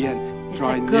 El bien. It's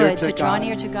Drawing a near good. to To draw God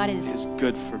near to God is is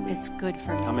good for me. it's good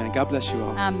for me. Amen. God bless you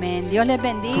all. Amén. Dios les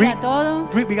bendiga Greet- a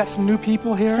todos. We got some new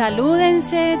people here.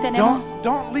 Salúdense. Tenemos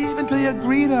Don't leave until you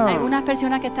greet them. algunas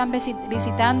personas que están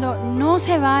visitando. No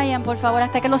se vayan, por favor,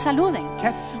 hasta que los saluden.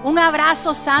 Get- Un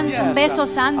abrazo santo, un Yes, beso a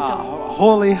santo.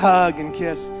 holy hug and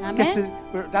kiss. Amen.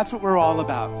 That's what we're all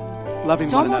about. Loving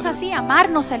one Somos another. así,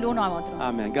 amarnos el uno a otro.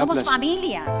 Amen. God Somos bless you.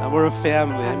 familia. And we're a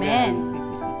family. Amén.